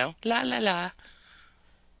 La, la, la.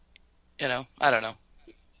 I don't know.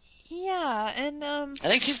 Yeah, and I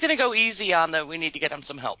think she's going to go easy on we need to get him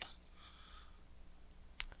some help.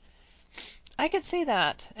 I could see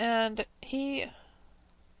that. And I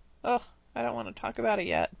don't want to talk about it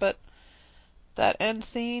yet, but that end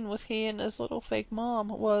scene with he and his little fake mom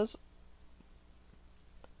was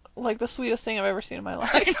like the sweetest thing I've ever seen in my life.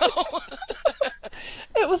 I know.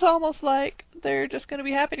 It was almost like they're just going to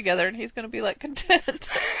be happy together and he's going to be like content.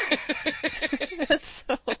 And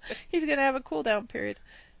so he's going to have a cool down period.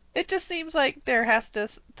 It just seems like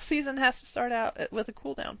the season has to start out with a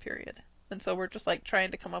cool down period. And so we're just like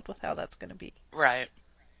trying to come up with how that's going to be. Right.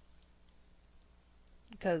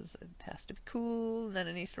 Because it has to be cool, and then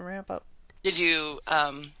it needs to ramp up. Did you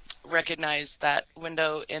recognize that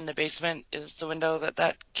window in the basement is the window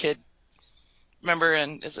that kid, remember,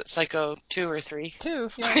 in, is it Psycho 2 or 3? 2,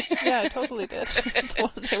 yeah. Yeah, I totally did.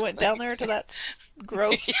 They went down there to that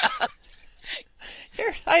gross... Yeah.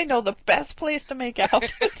 Here, I know the best place to make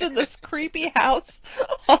out. It's in this creepy house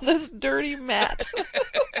on this dirty mat.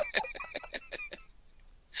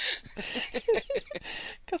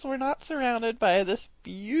 Because we're not surrounded by this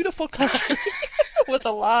beautiful country with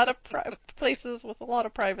a lot of places with a lot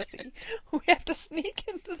of privacy. We have to sneak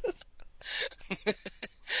into this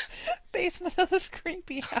basement of this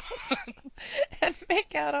creepy house and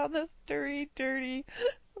make out on this dirty, dirty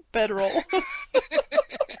bedroll.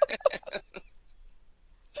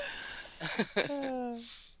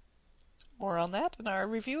 More on that in our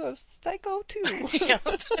review of Psycho 2. Yep.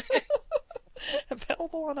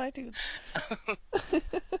 Available on iTunes.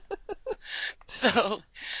 So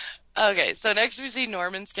next we see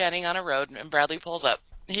Norman standing on a road and Bradley pulls up.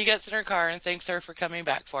 He gets in her car and thanks her for coming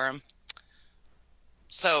back for him.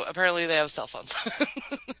 So apparently they have cell phones.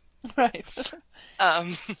 Right.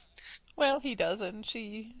 Well, he does, and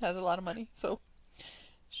she has a lot of money, so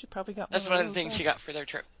she probably got That's one of the things she got for their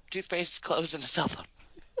trip. Toothpaste, clothes, and a cell phone.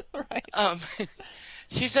 Right.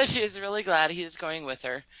 She says she is really glad he is going with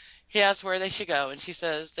her. He asks where they should go, and she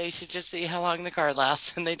says they should just see how long the car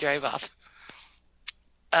lasts, and they drive off.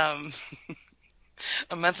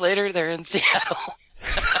 A month later, they're in Seattle.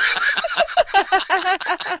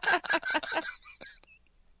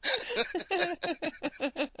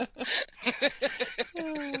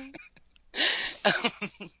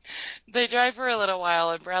 They drive for a little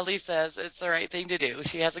while, and Bradley says it's the right thing to do.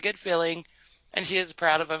 She has a good feeling, and she is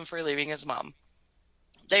proud of him for leaving his mom.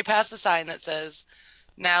 They pass a sign that says,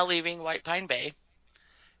 "Now leaving White Pine Bay."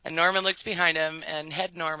 And Norman looks behind him, and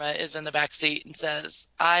Head Norma is in the back seat and says,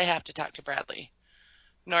 "I have to talk to Bradley."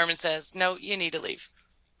 Norman says, "No, you need to leave."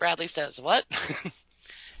 Bradley says, "What?"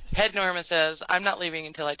 Head Norma says, "I'm not leaving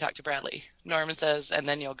until I talk to Bradley." Norman says, "And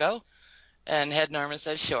then you'll go?" And Head Norma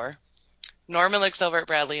says, "Sure." Norman looks over at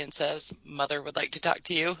Bradley and says, "Mother would like to talk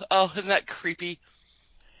to you." Oh, isn't that creepy?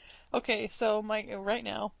 Okay, so right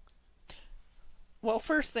now, well,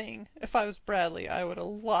 first thing, if I was Bradley, I would have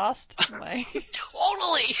lost my...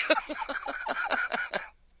 Totally!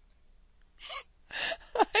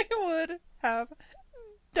 I would have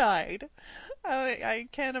died. I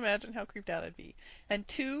can't imagine how creeped out I'd be. And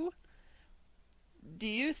 2, do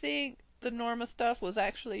you think the Norma stuff was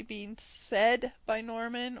actually being said by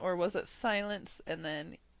Norman, or was it silence and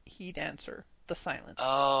then he'd answer the silence?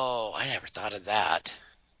 Oh, I never thought of that.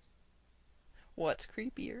 What's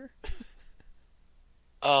creepier?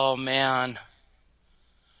 Oh, man.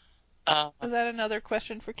 Is that another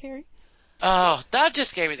question for Carrie? Oh, that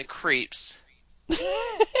just gave me the creeps.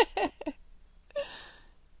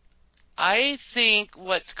 I think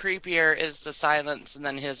what's creepier is the silence and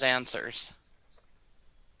then his answers.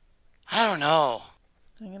 I don't know.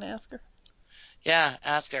 I'm going to ask her. Yeah,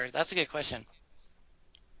 ask her. That's a good question.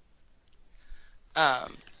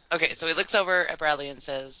 Okay, so he looks over at Bradley and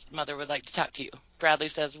says, "Mother would like to talk to you." Bradley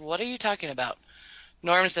says, "What are you talking about?"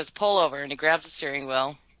 Norman says, "Pull over," and he grabs the steering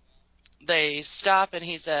wheel. They stop, and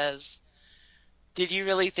he says, "Did you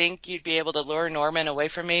really think you'd be able to lure Norman away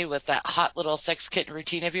from me with that hot little sex kitten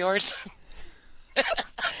routine of yours?" I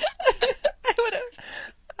would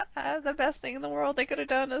have... the best thing in the world they could have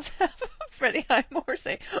done is have Freddie Highmore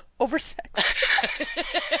say, "Oversexed."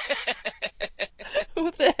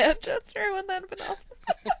 With the hand gesture, wouldn't that have been awesome?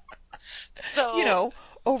 So,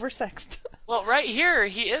 oversexed. Well, right here,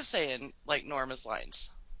 he is saying, like, Norma's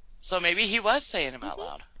lines. So maybe he was saying them out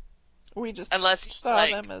loud. We just Unless he's, saw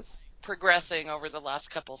like, them as... progressing over the last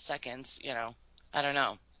couple seconds, I don't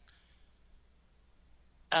know.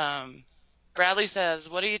 Bradley says,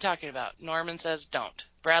 "What are you talking about?" Norman says, "Don't.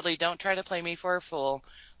 Bradley, don't try to play me for a fool.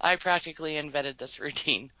 I practically invented this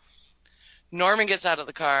routine." Norman gets out of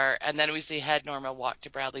the car, and then we see Head Norma walk to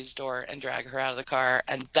Bradley's door and drag her out of the car,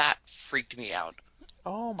 and that freaked me out.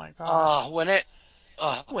 Oh my god.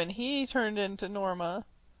 Oh, when he turned into Norma.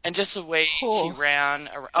 And just the way she ran,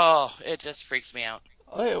 it just freaks me out.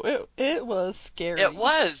 It was scary. It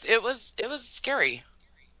was scary.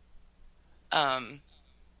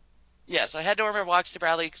 Yeah, so Head Norma walks to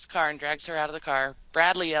Bradley's car and drags her out of the car.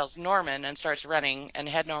 Bradley yells, "Norman," and starts running, and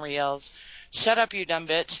Head Norma yells, "Shut up, you dumb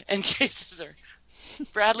bitch," and chases her.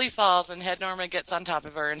 Bradley falls, and Head Norma gets on top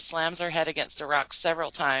of her and slams her head against a rock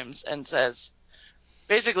several times and says,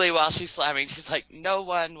 Basically, while she's slamming, she's like, no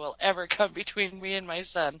one will ever come between me and my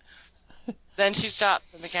son. Then she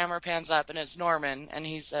stops and the camera pans up and it's Norman and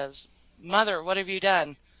he says, Mother, what have you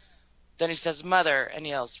done? Then he says, Mother, and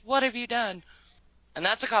yells, what have you done? And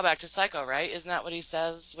that's a callback to Psycho, right? Isn't that what he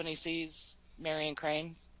says when he sees Marion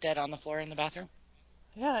Crane dead on the floor in the bathroom?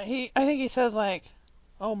 Yeah, I think he says like,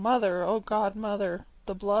 "Oh mother, oh God, mother,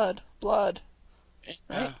 the blood, blood." Yeah.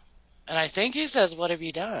 Right? And I think he says, what have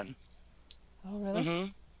you done? Oh really? Mm-hmm.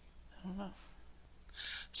 I don't know.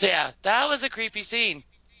 So yeah, that was a creepy scene.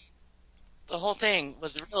 The whole thing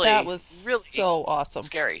was That was really so awesome.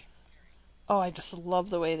 scary. Oh, I just love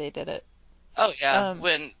the way they did it. Oh yeah,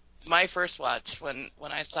 when my first watch, when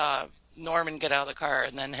I saw Norman get out of the car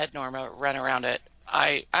and then Head Norma run around it,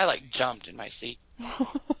 I like jumped in my seat.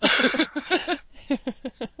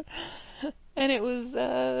 And it was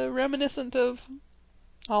reminiscent of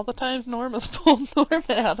all the times Norma's pulled Norman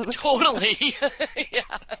out of the car. Totally.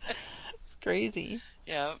 Yeah. It's crazy.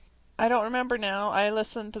 Yeah. I don't remember now. I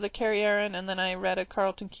listened to the Carrie Aaron and then I read a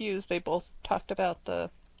Carlton Cuse. They both talked about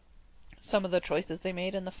some of the choices they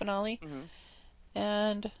made in the finale. Mm-hmm.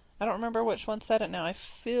 And I don't remember which one said it now. I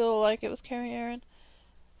feel like it was Carrie Aaron.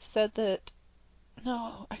 Said that.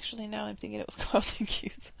 No, actually, now I'm thinking it was Carlton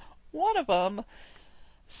Cuse. One of them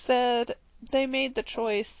said they made the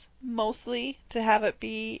choice mostly to have it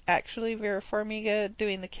be actually Vera Farmiga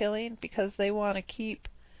doing the killing because they want to keep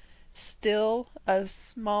still a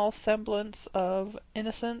small semblance of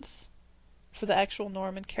innocence for the actual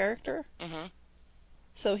Norman character. Mm-hmm.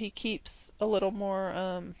 So he keeps a little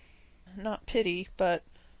more, not pity, but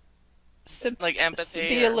like empathy.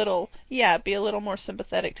 Be a little more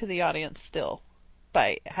sympathetic to the audience still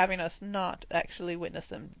by having us not actually witness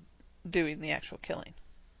him doing the actual killing.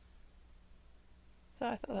 So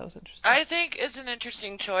I thought that was interesting. I think it's an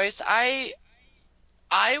interesting choice. I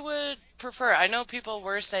would prefer. I know people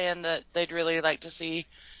were saying that they'd really like to see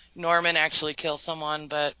Norman actually kill someone,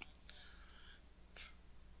 but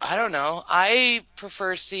I don't know. I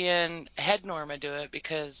prefer seeing Head Norma do it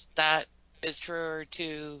because that is truer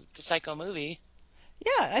to the Psycho movie.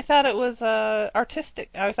 Yeah, I thought it was artistic.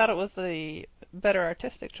 I thought it was the better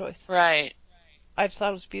artistic choice. Right. I just thought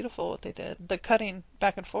it was beautiful what they did. The cutting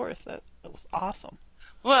back and forth, it was awesome.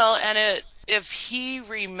 Well, and if he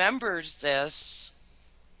remembers this,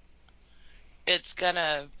 it's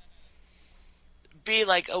gonna be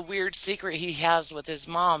like a weird secret he has with his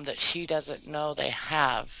mom that she doesn't know they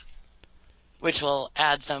have, which will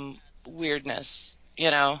add some weirdness,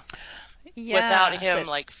 Yeah, without him but,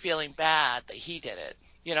 like feeling bad that he did it,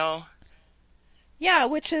 Yeah,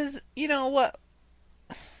 which is, what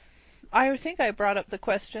I think I brought up the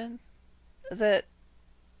question that,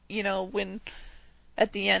 when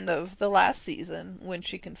at the end of the last season, when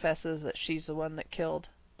she confesses that she's the one that killed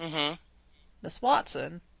Mm-hmm. Miss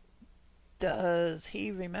Watson, does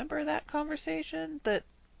he remember that conversation? That,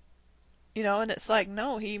 and it's like,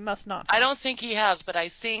 no, he must not. I don't think he has, but I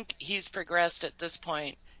think he's progressed at this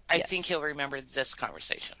point. I Yes. think he'll remember this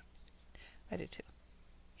conversation. I do too.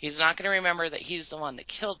 He's not going to remember that he's the one that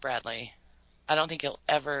killed Bradley. I don't think he'll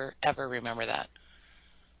ever remember that.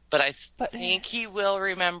 But I think he will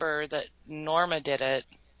remember that Norma did it,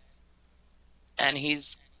 and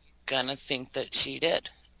he's going to think that she did.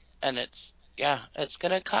 And it's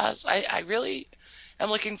going to cause... I really am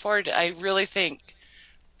looking forward to... I really think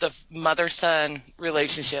the mother-son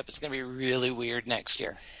relationship is going to be really weird next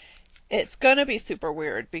year. It's going to be super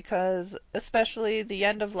weird because especially the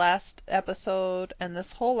end of last episode and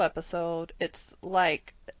this whole episode, it's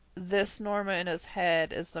like this Norma in his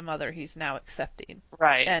head is the mother he's now accepting.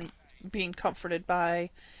 Right. And being comforted by.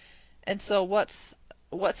 And so what's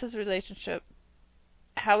his relationship?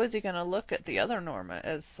 How is he going to look at the other Norma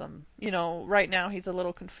as some, right now he's a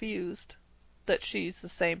little confused that she's the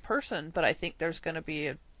same person, but I think there's going to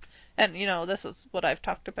be this is what I've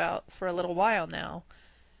talked about for a little while now.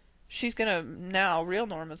 Real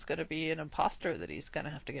Norma's going to be an imposter that he's going to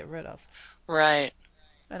have to get rid of. Right.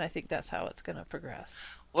 And I think that's how it's going to progress.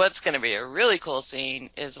 What's going to be a really cool scene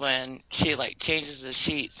is when she changes the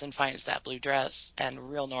sheets and finds that blue dress and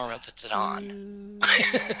real Norma puts it on. Ooh.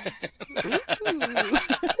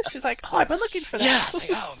 She's like, oh, I've been looking for that. Yeah, it's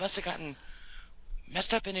like, oh, must have gotten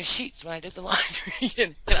messed up in his sheets when I did the laundry.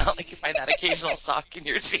 And, like you find that occasional sock in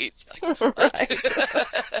your sheets. You're like,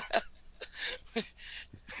 right.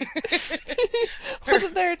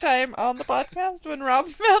 Wasn't there a time on the podcast when Rob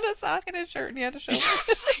found a sock in his shirt and he had to show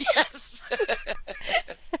it? Yes.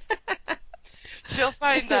 She'll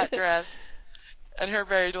find that dress, and her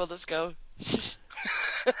married will just go.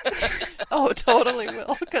 Oh, totally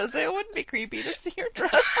will, because it wouldn't be creepy to see her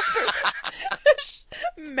dress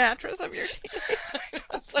mattress of your teenage.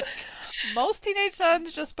 It's like, Most teenage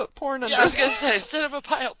sons just put porn under. yeah, I was gonna say, instead of a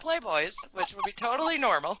pile of Playboys, which would be totally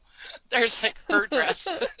normal, there's like her dress.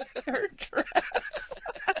 Her dress.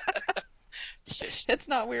 Shush. It's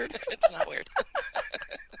not weird. It's not weird.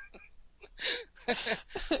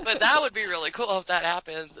 But that would be really cool if that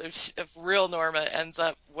happens. If real Norma ends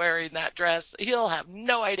up wearing that dress, he'll have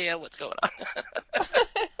no idea what's going on.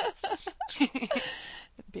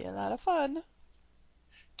 It'd be a lot of fun.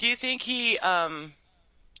 Do you think he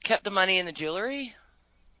kept the money in the jewelry?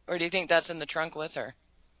 Or do you think that's in the trunk with her?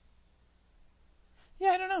 Yeah,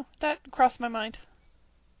 I don't know. That crossed my mind.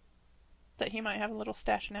 That he might have a little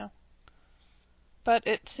stash now. But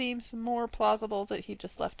it seems more plausible that he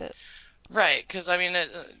just left it. Right, because, I mean,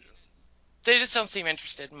 they just don't seem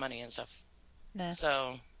interested in money and stuff. Nah.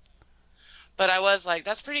 So, but I was like,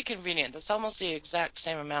 that's pretty convenient. That's almost the exact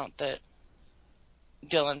same amount that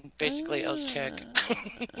Dylan basically owes Chick.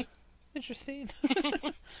 Interesting.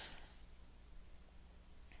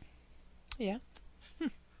 Yeah.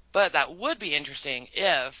 But that would be interesting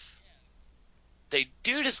if they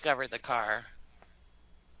do discover the car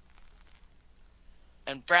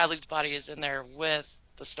and Bradley's body is in there with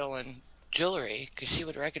the stolen jewelry, because she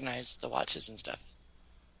would recognize the watches and stuff.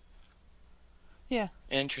 Yeah.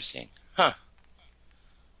 Interesting. Huh.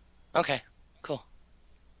 Okay, cool.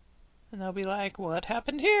 And they'll be like, what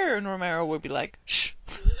happened here? And Romero would be like, shh.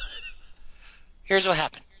 Here's what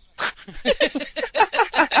happened.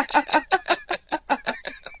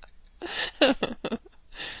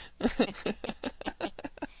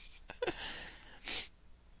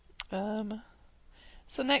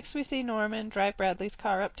 So next we see Norman drive Bradley's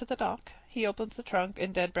car up to the dock. He opens the trunk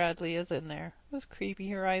and dead Bradley is in there. It was creepy.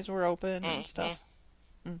 Her eyes were open and stuff.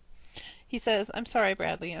 He says, I'm sorry,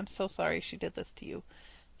 Bradley. I'm so sorry she did this to you.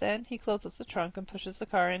 Then he closes the trunk and pushes the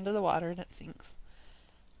car into the water and it sinks.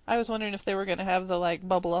 I was wondering if they were going to have the, like,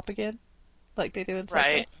 bubble up again, like they do in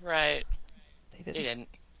Psycho. Right. They They didn't.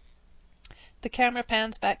 The camera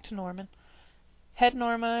pans back to Norman. Head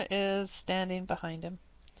Norma is standing behind him.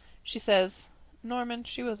 She says, Norman,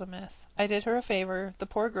 she was a mess. I did her a favor. The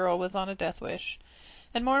poor girl was on a death wish.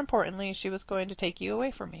 And more importantly, she was going to take you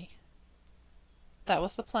away from me. That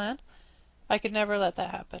was the plan. I could never let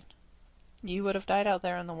that happen. You would have died out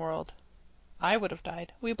there in the world. I would have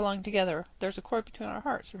died. We belong together. There's a cord between our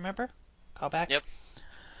hearts, remember? Callback. Yep.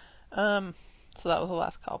 So that was the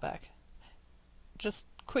last callback. Just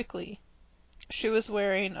quickly, she was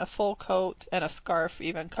wearing a full coat and a scarf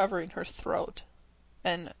even covering her throat.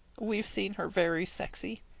 And we've seen her very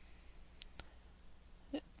sexy.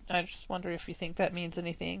 I just wonder if you think that means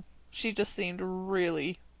anything. She just seemed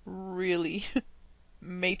really, really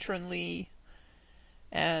matronly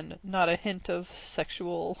and not a hint of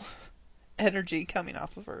sexual energy coming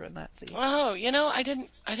off of her in that scene. Oh, I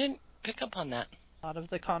didn't pick up on that. A lot of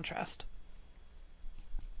the contrast.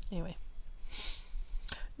 Anyway.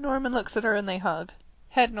 Norman looks at her and they hug.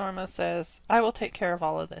 Head Norma says, I will take care of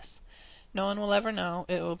all of this. No one will ever know.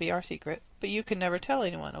 It will be our secret. But you can never tell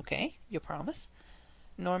anyone, okay? You promise?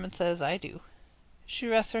 Norman says, I do. She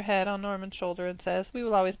rests her head on Norman's shoulder and says, we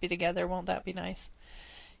will always be together. Won't that be nice?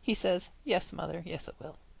 He says, yes, Mother. Yes, it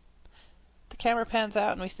will. The camera pans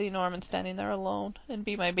out and we see Norman standing there alone, and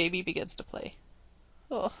Be My Baby begins to play.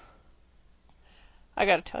 Oh. I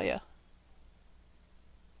gotta tell you.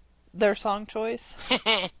 Their song choice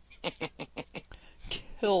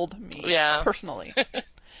killed me personally.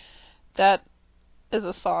 That is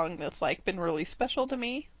a song that's like been really special to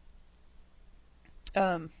me.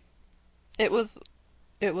 It was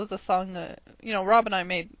a song that, Rob and I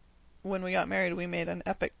made when we got married. We made an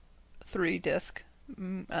epic 3-disc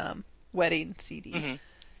wedding CD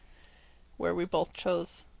where we both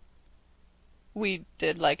chose. We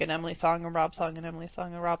did like an Emily song, a Rob song, an Emily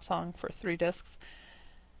song, a Rob song for 3 discs.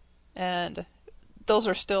 And those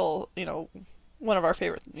are still, one of our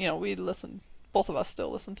favorite, both of us still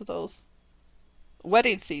listen to those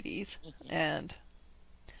wedding CDs. And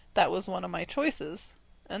that was one of my choices.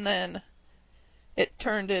 And then it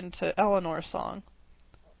turned into Eleanor's song.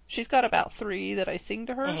 She's got about 3 that I sing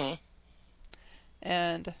to her.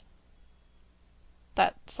 And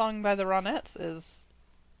that song by the Ronettes is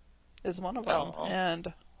one of them. Oh.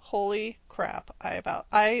 And holy crap, I've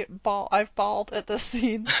bawled at this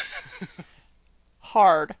scene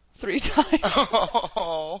hard 3 times.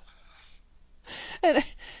 Oh.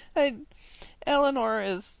 And Eleanor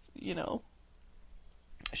is,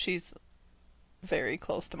 she's very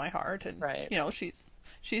close to my heart, and right.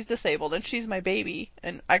 She's disabled, and she's my baby,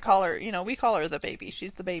 and I call her, we call her the baby.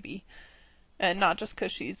 She's the baby, and not just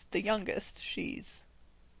because she's the youngest. She's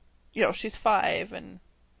 5, and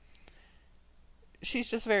she's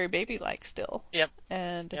just very baby-like still. Yep.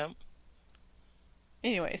 And Yep.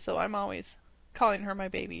 anyway, so I'm always calling her my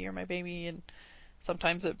baby, you're my baby, and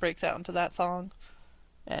sometimes it breaks out into that song.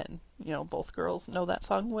 And, both girls know that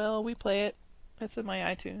song well. We play it. It's in my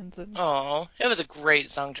iTunes. And Oh, it was a great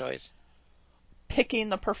song choice. picking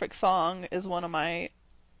the perfect song is one of my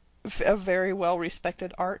a very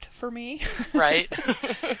well-respected art for me. Right.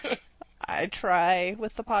 I try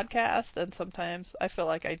with the podcast, and sometimes I feel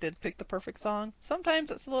like I did pick the perfect song.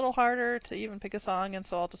 Sometimes it's a little harder to even pick a song, and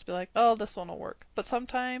so I'll just be like, oh, this one will work. But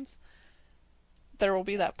sometimes there will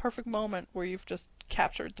be that perfect moment where you've just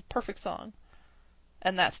captured the perfect song,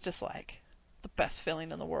 and that's just like the best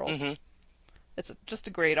feeling in the world. Mm-hmm. It's just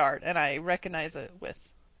a great art, and I recognize it with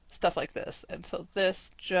stuff like this. And so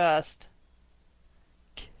this just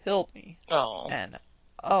killed me. Oh. And,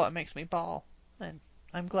 it makes me bawl. And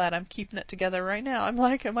I'm glad I'm keeping it together right now. I'm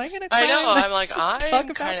like, am I going to cry? I know. I'm like, Talk I'm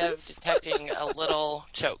about kind of this? detecting a little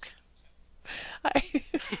choke.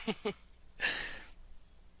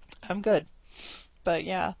 I'm good. But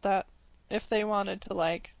yeah, that if they wanted to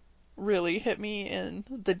like really hit me in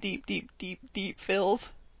the deep, deep, deep, deep fills,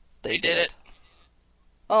 they did it.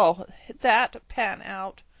 Oh, that pan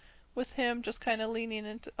out with him just kind of leaning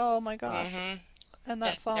into, oh my gosh. Mm-hmm. And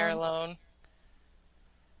that song. They're alone.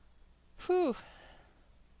 Whew.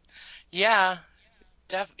 Yeah.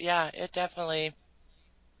 It definitely.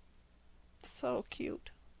 So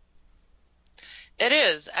cute. It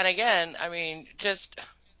is. And again, I mean, just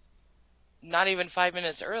not even 5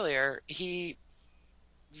 minutes earlier, he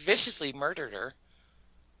viciously murdered her.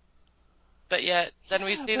 But yet, then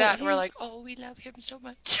we see that and we're like, oh, we love him so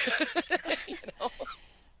much.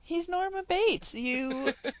 He's Norman Bates.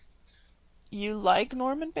 You like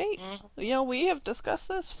Norman Bates. Mm-hmm. We have discussed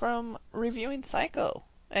this from reviewing Psycho,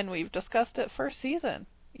 and we've discussed it first season.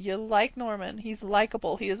 You like Norman. He's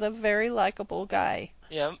likable. He is a very likable guy.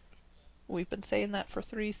 Yep. We've been saying that for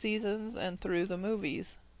 3 seasons and through the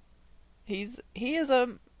movies. He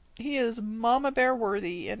is Mama Bear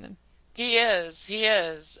worthy, and He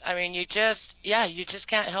is. I mean, you just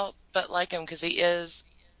can't help but like him because he is,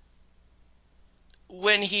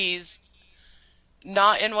 when he's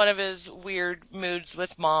not in one of his weird moods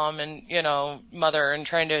with mom and, mother and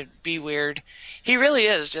trying to be weird, he really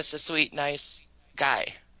is just a sweet, nice guy.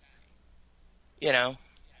 Yeah.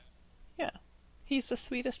 He's the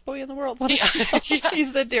sweetest boy in the world. Yeah.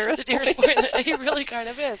 He's the dearest boy. He really kind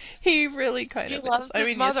of is. He really kind of is. He loves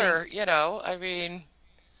his mother, I mean,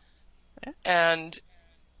 yeah. and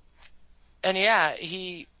yeah,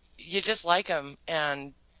 you just like him.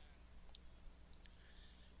 And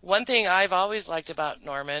one thing I've always liked about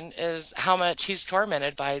Norman is how much he's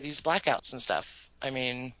tormented by these blackouts and stuff. I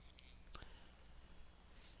mean,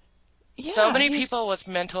 so many people with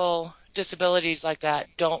mental disabilities like that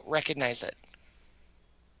don't recognize it.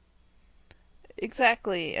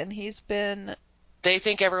 Exactly, and they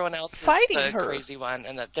think everyone else is the crazy one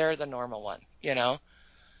and that they're the normal one,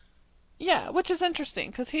 Yeah, which is interesting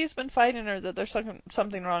because he's been fighting her that there's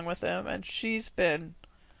something wrong with him, and she's been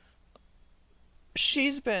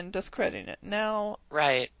discrediting it. Now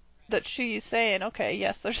right, that she's saying, okay,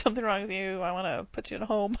 yes, there's something wrong with you, I want to put you in a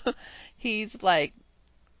home, he's like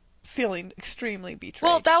feeling extremely betrayed.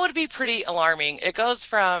 Well, that would be pretty alarming. It goes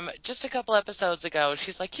from just a couple episodes ago,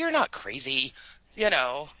 she's like, you're not crazy,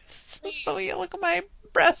 So you look at my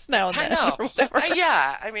breasts now and then. I know. Or whatever.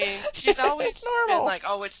 Yeah, I mean, she's always normal. been like,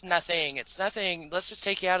 oh, it's nothing. Let's just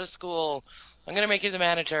take you out of school. I'm going to make you the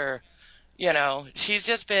manager. She's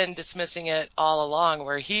just been dismissing it all along,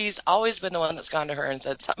 where he's always been the one that's gone to her and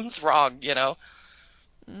said, something's wrong,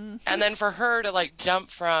 Mm-hmm. And then for her to like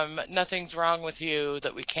jump from nothing's wrong with you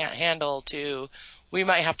that we can't handle to we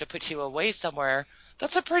might have to put you away somewhere,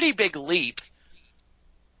 that's a pretty big leap.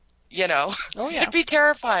 Oh, yeah. It'd be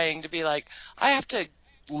terrifying to be like, I have to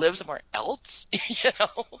live somewhere else,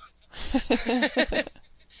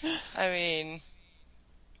 I mean,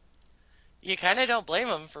 you kind of don't blame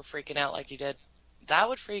him for freaking out like you did. That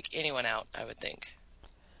would freak anyone out, I would think.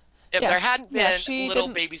 If there hadn't been little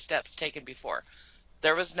baby steps taken before.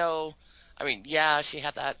 There was no, I mean, yeah, she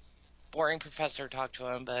had that boring professor talk to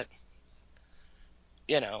him, but,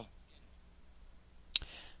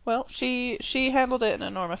 Well, she handled it in a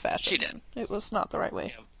Norma fashion. She did. It was not the right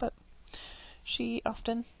way, but she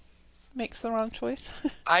often makes the wrong choice.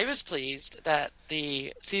 I was pleased that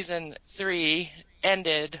the season 3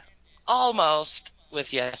 ended almost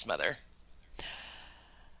with Yes, Mother.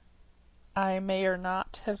 I may or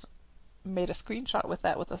not have made a screenshot with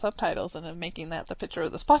the subtitles and I'm making that the picture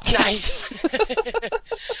of this podcast. Nice.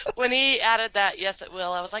 When he added that, yes, it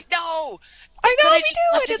will, I was like, no! I know, I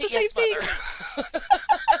did the same thing.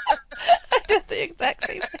 I did the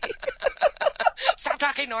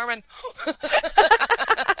Norman.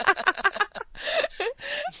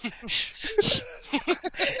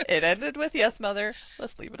 It ended with yes, mother.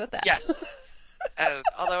 Let's leave it at that. Yes. And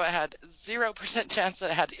although it had 0% chance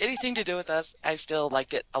that it had anything to do with us, I still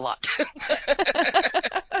liked it a lot.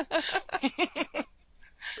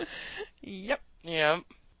 Yep. Yep.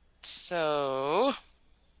 So,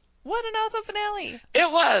 What an awesome finale.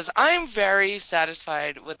 it was. I'm very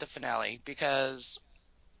satisfied with the finale because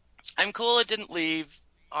I'm cool it didn't leave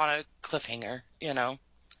on a cliffhanger, you know?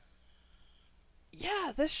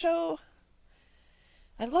 Yeah, this show,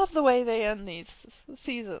 I love the way they end these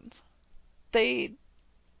seasons. They're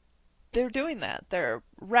doing that. They're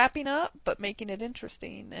wrapping up, but making it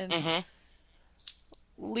interesting and Mm-hmm.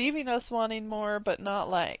 leaving us wanting more, but not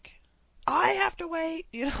like, I have to wait,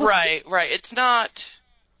 you know? Right. It's not.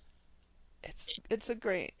 It's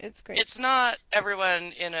great. It's not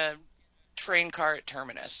everyone in a train car at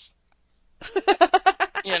Terminus,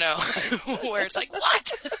 you know, where it's like,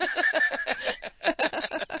 what?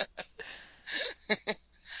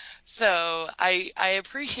 So I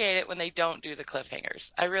appreciate it when they don't do the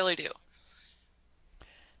cliffhangers. I really do.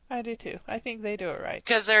 I do too. I think they do it right.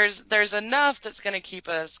 Because there's enough that's going to keep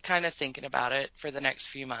us kind of thinking about it for the next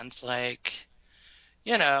few months. Like,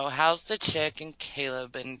 you know, how's the Chick and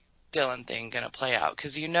Caleb and Dylan thing going to play out?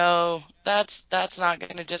 Because you know that's not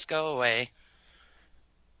going to just go away.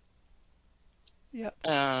 Yep.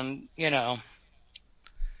 You know,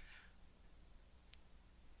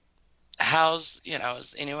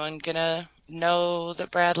 is anyone going to know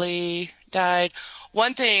that Bradley died?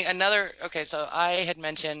 Okay, so I had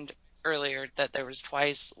mentioned earlier that there was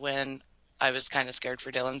twice when I was kind of scared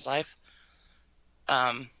for Dylan's life.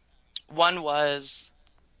 One was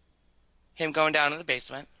him going down in the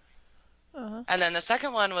basement. Uh-huh. And then the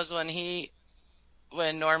second one was when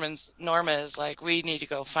Norma is like, we need to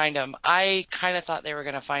go find him. I kind of thought they were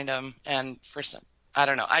going to find him, and I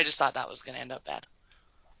don't know, I just thought that was going to end up bad.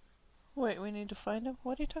 Wait, we need to find him?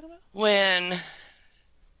 What are you talking about? When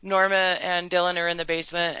Norma and Dylan are in the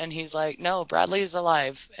basement, and he's like, no, Bradley's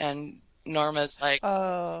alive. And Norma's like,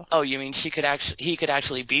 oh, you mean he could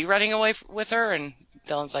actually be running away with her? And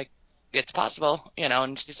Dylan's like, it's possible, you know,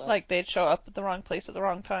 and she's like they'd show up at the wrong place at the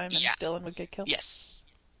wrong time and Yeah. Dylan would get killed? Yes.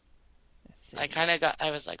 I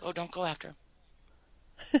I was like, oh, don't go after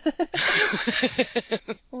him.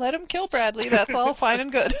 Let him kill Bradley. That's all fine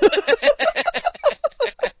and good.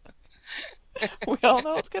 We all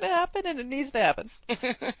know it's going to happen and it needs to happen.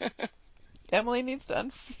 Emily needs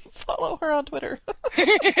to follow her on Twitter.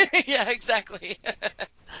 Yeah, exactly.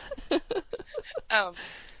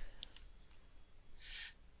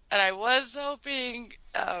 And I was hoping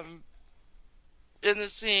in the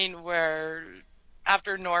scene where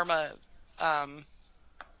after Norma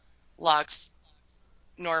locks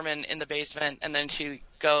Norman in the basement and then she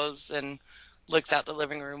goes and looks out the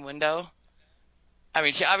living room window. I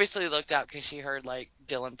mean, she obviously looked out because she heard like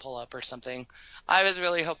Dylan pull up or something. I was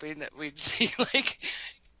really hoping that we'd see like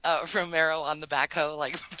Romero on the backhoe,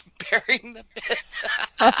 like burying the pit.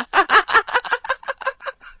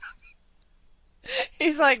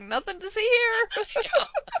 He's like, nothing to see here.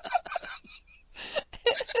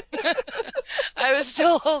 I was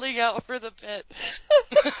still holding out for the pit.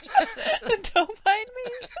 Don't mind me.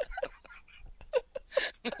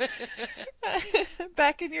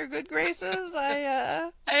 Back in your good graces,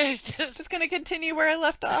 I just gonna continue where I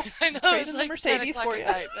left off. I know, Straight it's in like the Mercedes 10 o'clock for at you.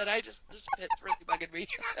 night, but this pit's really bugging me.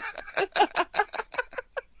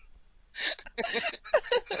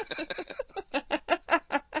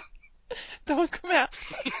 Don't come out.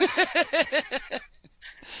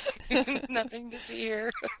 Nothing to see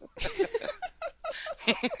here.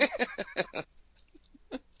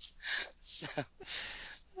 So,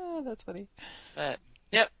 Oh, that's funny. but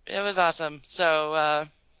yep, it was awesome. So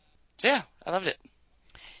yeah, I loved it.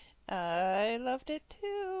 I loved it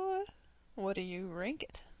too. What do you rank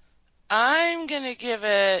it? I'm giving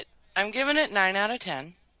it 9 out of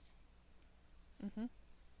 10. Mm-hmm.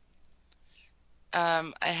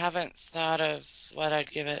 I haven't thought of what I'd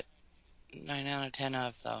give it 9 out of 10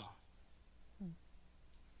 of, though.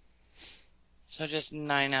 So just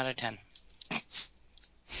 9 out of 10.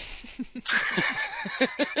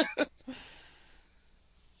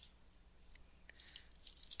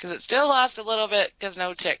 Because it still lost a little bit because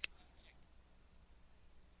no Chick.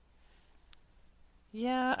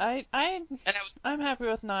 Yeah, I'm happy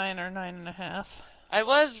with 9 or 9.5. I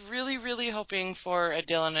was really, really hoping for a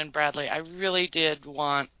Dylan and Bradley. I really did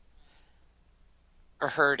want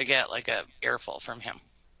her to get like a earful from him.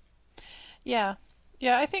 Yeah,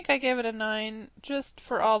 I think I gave it a 9 just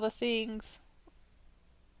for all the things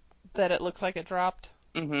that it looks like it dropped.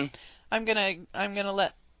 Mm-hmm. I'm gonna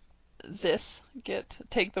let this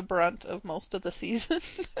take the brunt of most of the season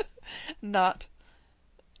not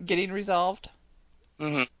getting resolved.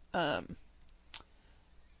 Mm-hmm.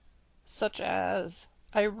 Such as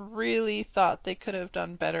I really thought they could have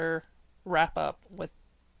done better wrap up with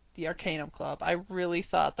the Arcanum Club. I really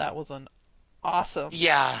thought that was an awesome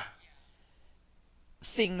Yeah.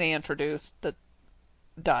 thing they introduced that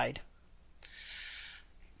died.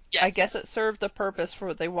 Yes. I guess it served the purpose for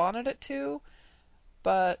what they wanted it to,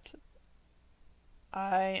 but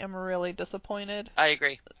I am really disappointed I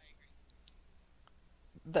agree.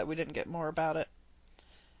 that we didn't get more about it.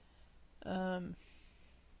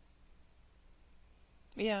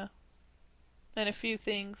 Yeah. And a few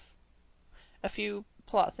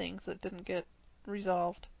plot things that didn't get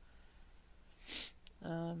resolved.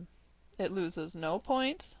 It loses no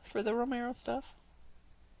points for the Romero stuff.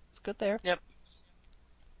 It's good there. Yep.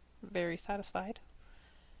 Very satisfied.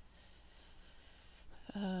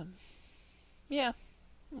 Yeah.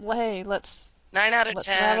 Well, hey, 9 out of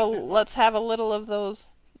 10. let's have a little of those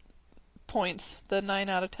points. The 9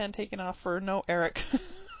 out of 10 taken off for no Eric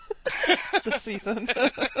this season.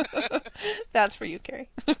 That's for you, Carrie.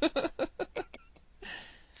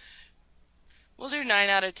 We'll do 9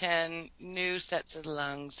 out of 10 new sets of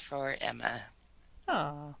lungs for Emma.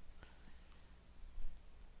 Aw.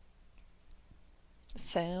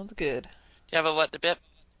 Sounds good. Do you have a what the bip?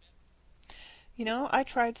 You know, I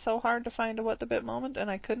tried so hard to find a what the bit moment and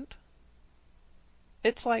I couldn't.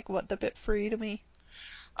 It's like what the bit free to me.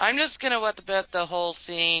 I'm just going to what the bip the whole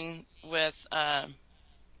scene with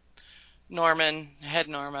Norman, Head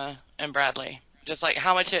Norma, and Bradley. Just like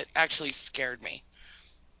how much it actually scared me.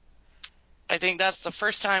 I think that's the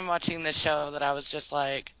first time watching this show that I was just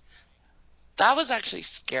like, that was actually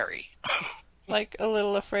scary. Like a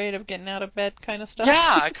little afraid of getting out of bed kind of stuff?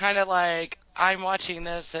 Yeah, kind of like I'm watching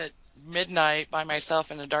this at midnight by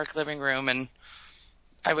myself in a dark living room, and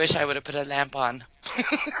I wish I would have put a lamp on.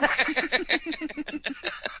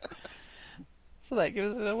 So that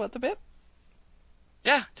gives it a what the bit?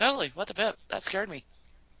 Yeah, totally. What the bip? That scared me.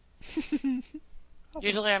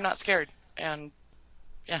 Usually I'm not scared, and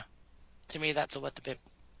yeah, to me that's a what the bip.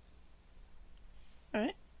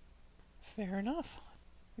 Alright. Fair enough.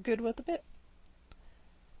 Good what the bit.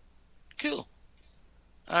 Cool.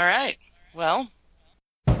 All right. Well,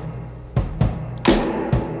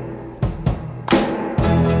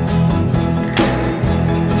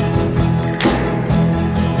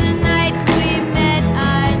 The night we met,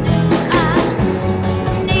 I knew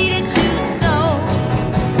I needed you so.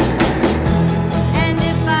 And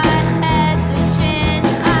if I had the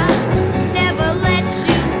chance, I'd never let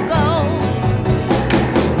you go.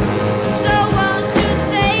 So won't you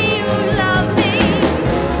say you love me?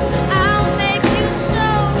 I'll make you so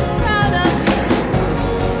proud of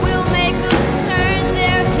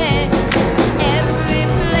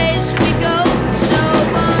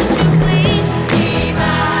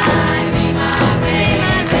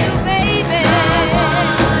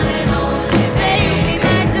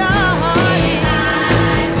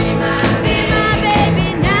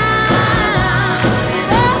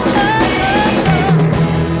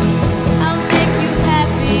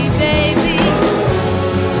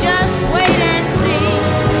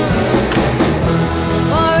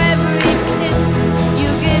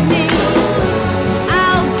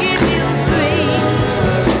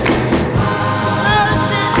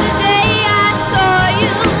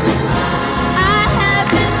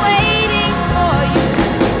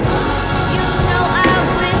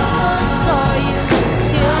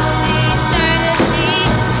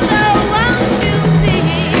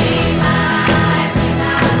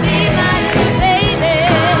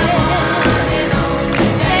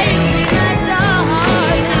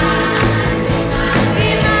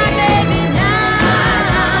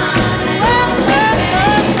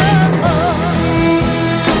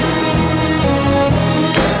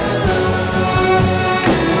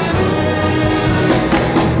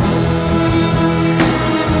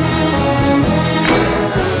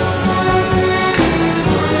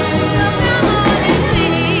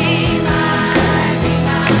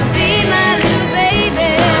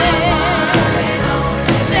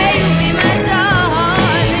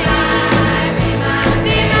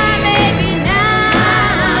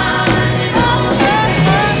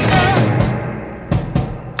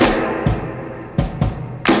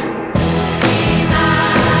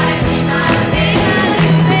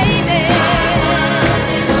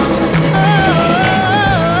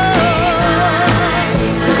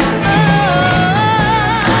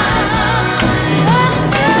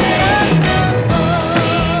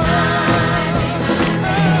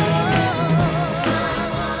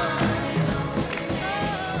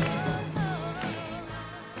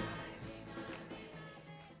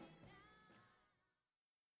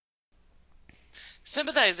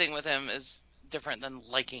sympathizing with him is different than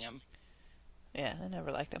liking him. Yeah, I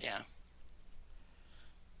never liked him. Yeah.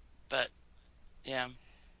 But, yeah,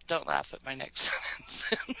 don't laugh at my next sentence.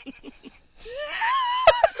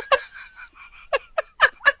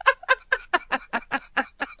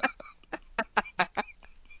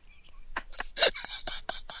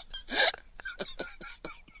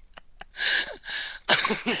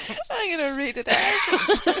 I'm gonna read it out.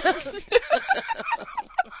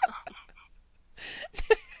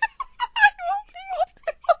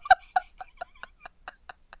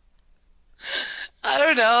 I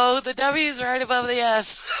don't know. The W's right above the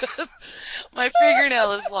S. My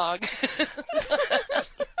fingernail is long.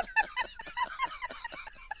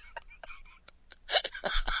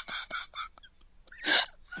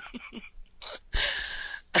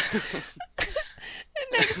 And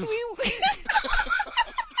next we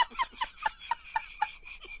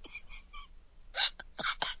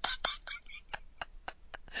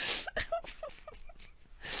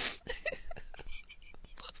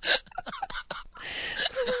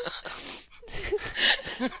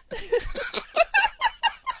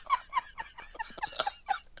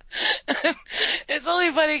It's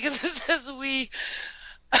only funny because it says we.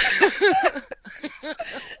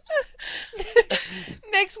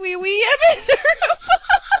 next we Emma.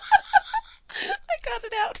 I got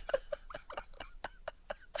it out.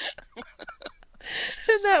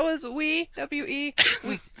 And that was we W-E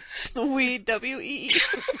W-E.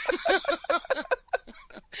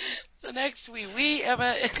 So next we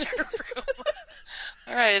Emma in her room.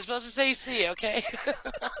 All right, it's supposed to say C, okay?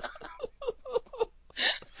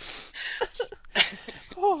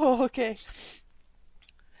 Oh, okay.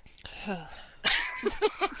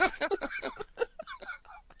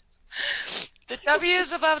 The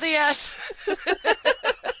W's above the S.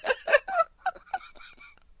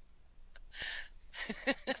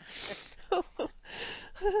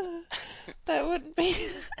 That wouldn't be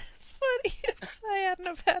as funny if I hadn't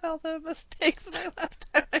have had all the mistakes my last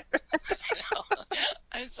time I read it.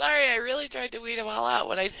 I'm sorry, I really tried to weed them all out.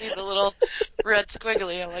 When I see the little red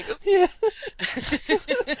squiggly, I'm like, oops. Yeah.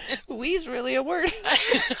 We's really a word.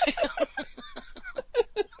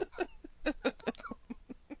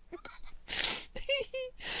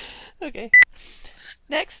 Okay.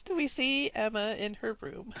 Next, we see Emma in her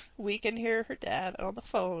room. We can hear her dad on the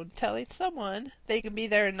phone telling someone they can be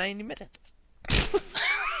there in 90 minutes. Tried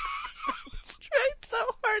so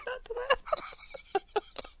hard not to laugh.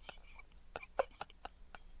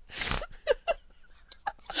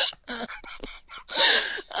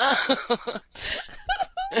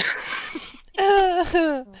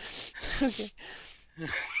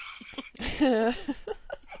 Okay.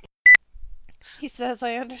 He says,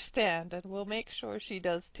 I understand, and we'll make sure she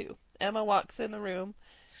does too. Emma walks in the room.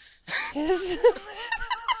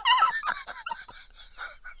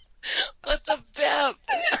 What's a bip?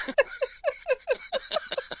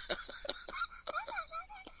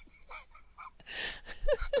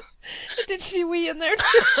 Did she wee in there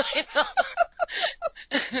too? I know.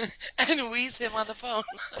 And wheeze him on the phone.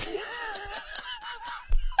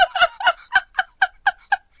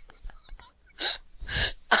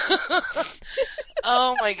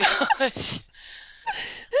 Oh my gosh.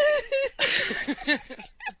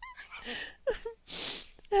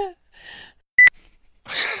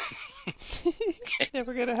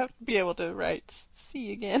 Never gonna have to be able to write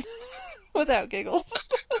C again without giggles.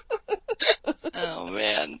 Oh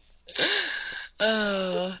man.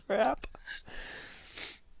 Oh. Crap.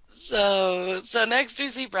 So next we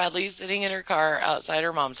see Bradley sitting in her car outside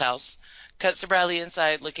her mom's house. Cuts to Bradley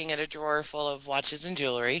inside looking at a drawer full of watches and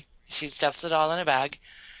jewelry. She stuffs it all in a bag.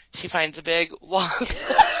 She finds a big wallet.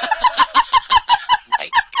 My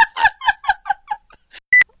God.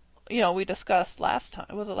 You know, we discussed last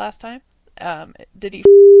time. Was it last time? Did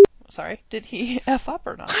he F up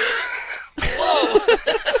or not? Whoa.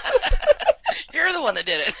 You're the one that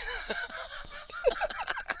did it.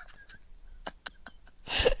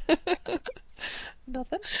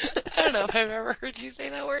 Nothing? I don't know if I've ever heard you say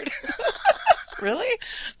that word. Really?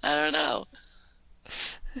 I don't know.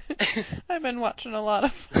 I've been watching a lot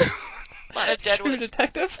of True True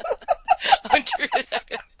Detective. On True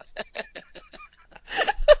Detective.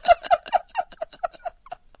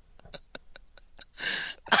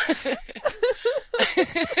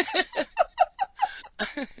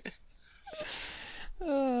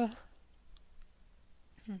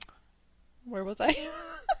 Where was I?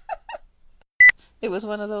 It was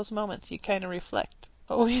one of those moments you kind of reflect.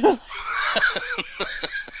 Oh, yeah.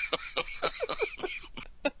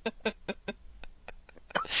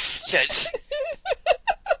 Judge.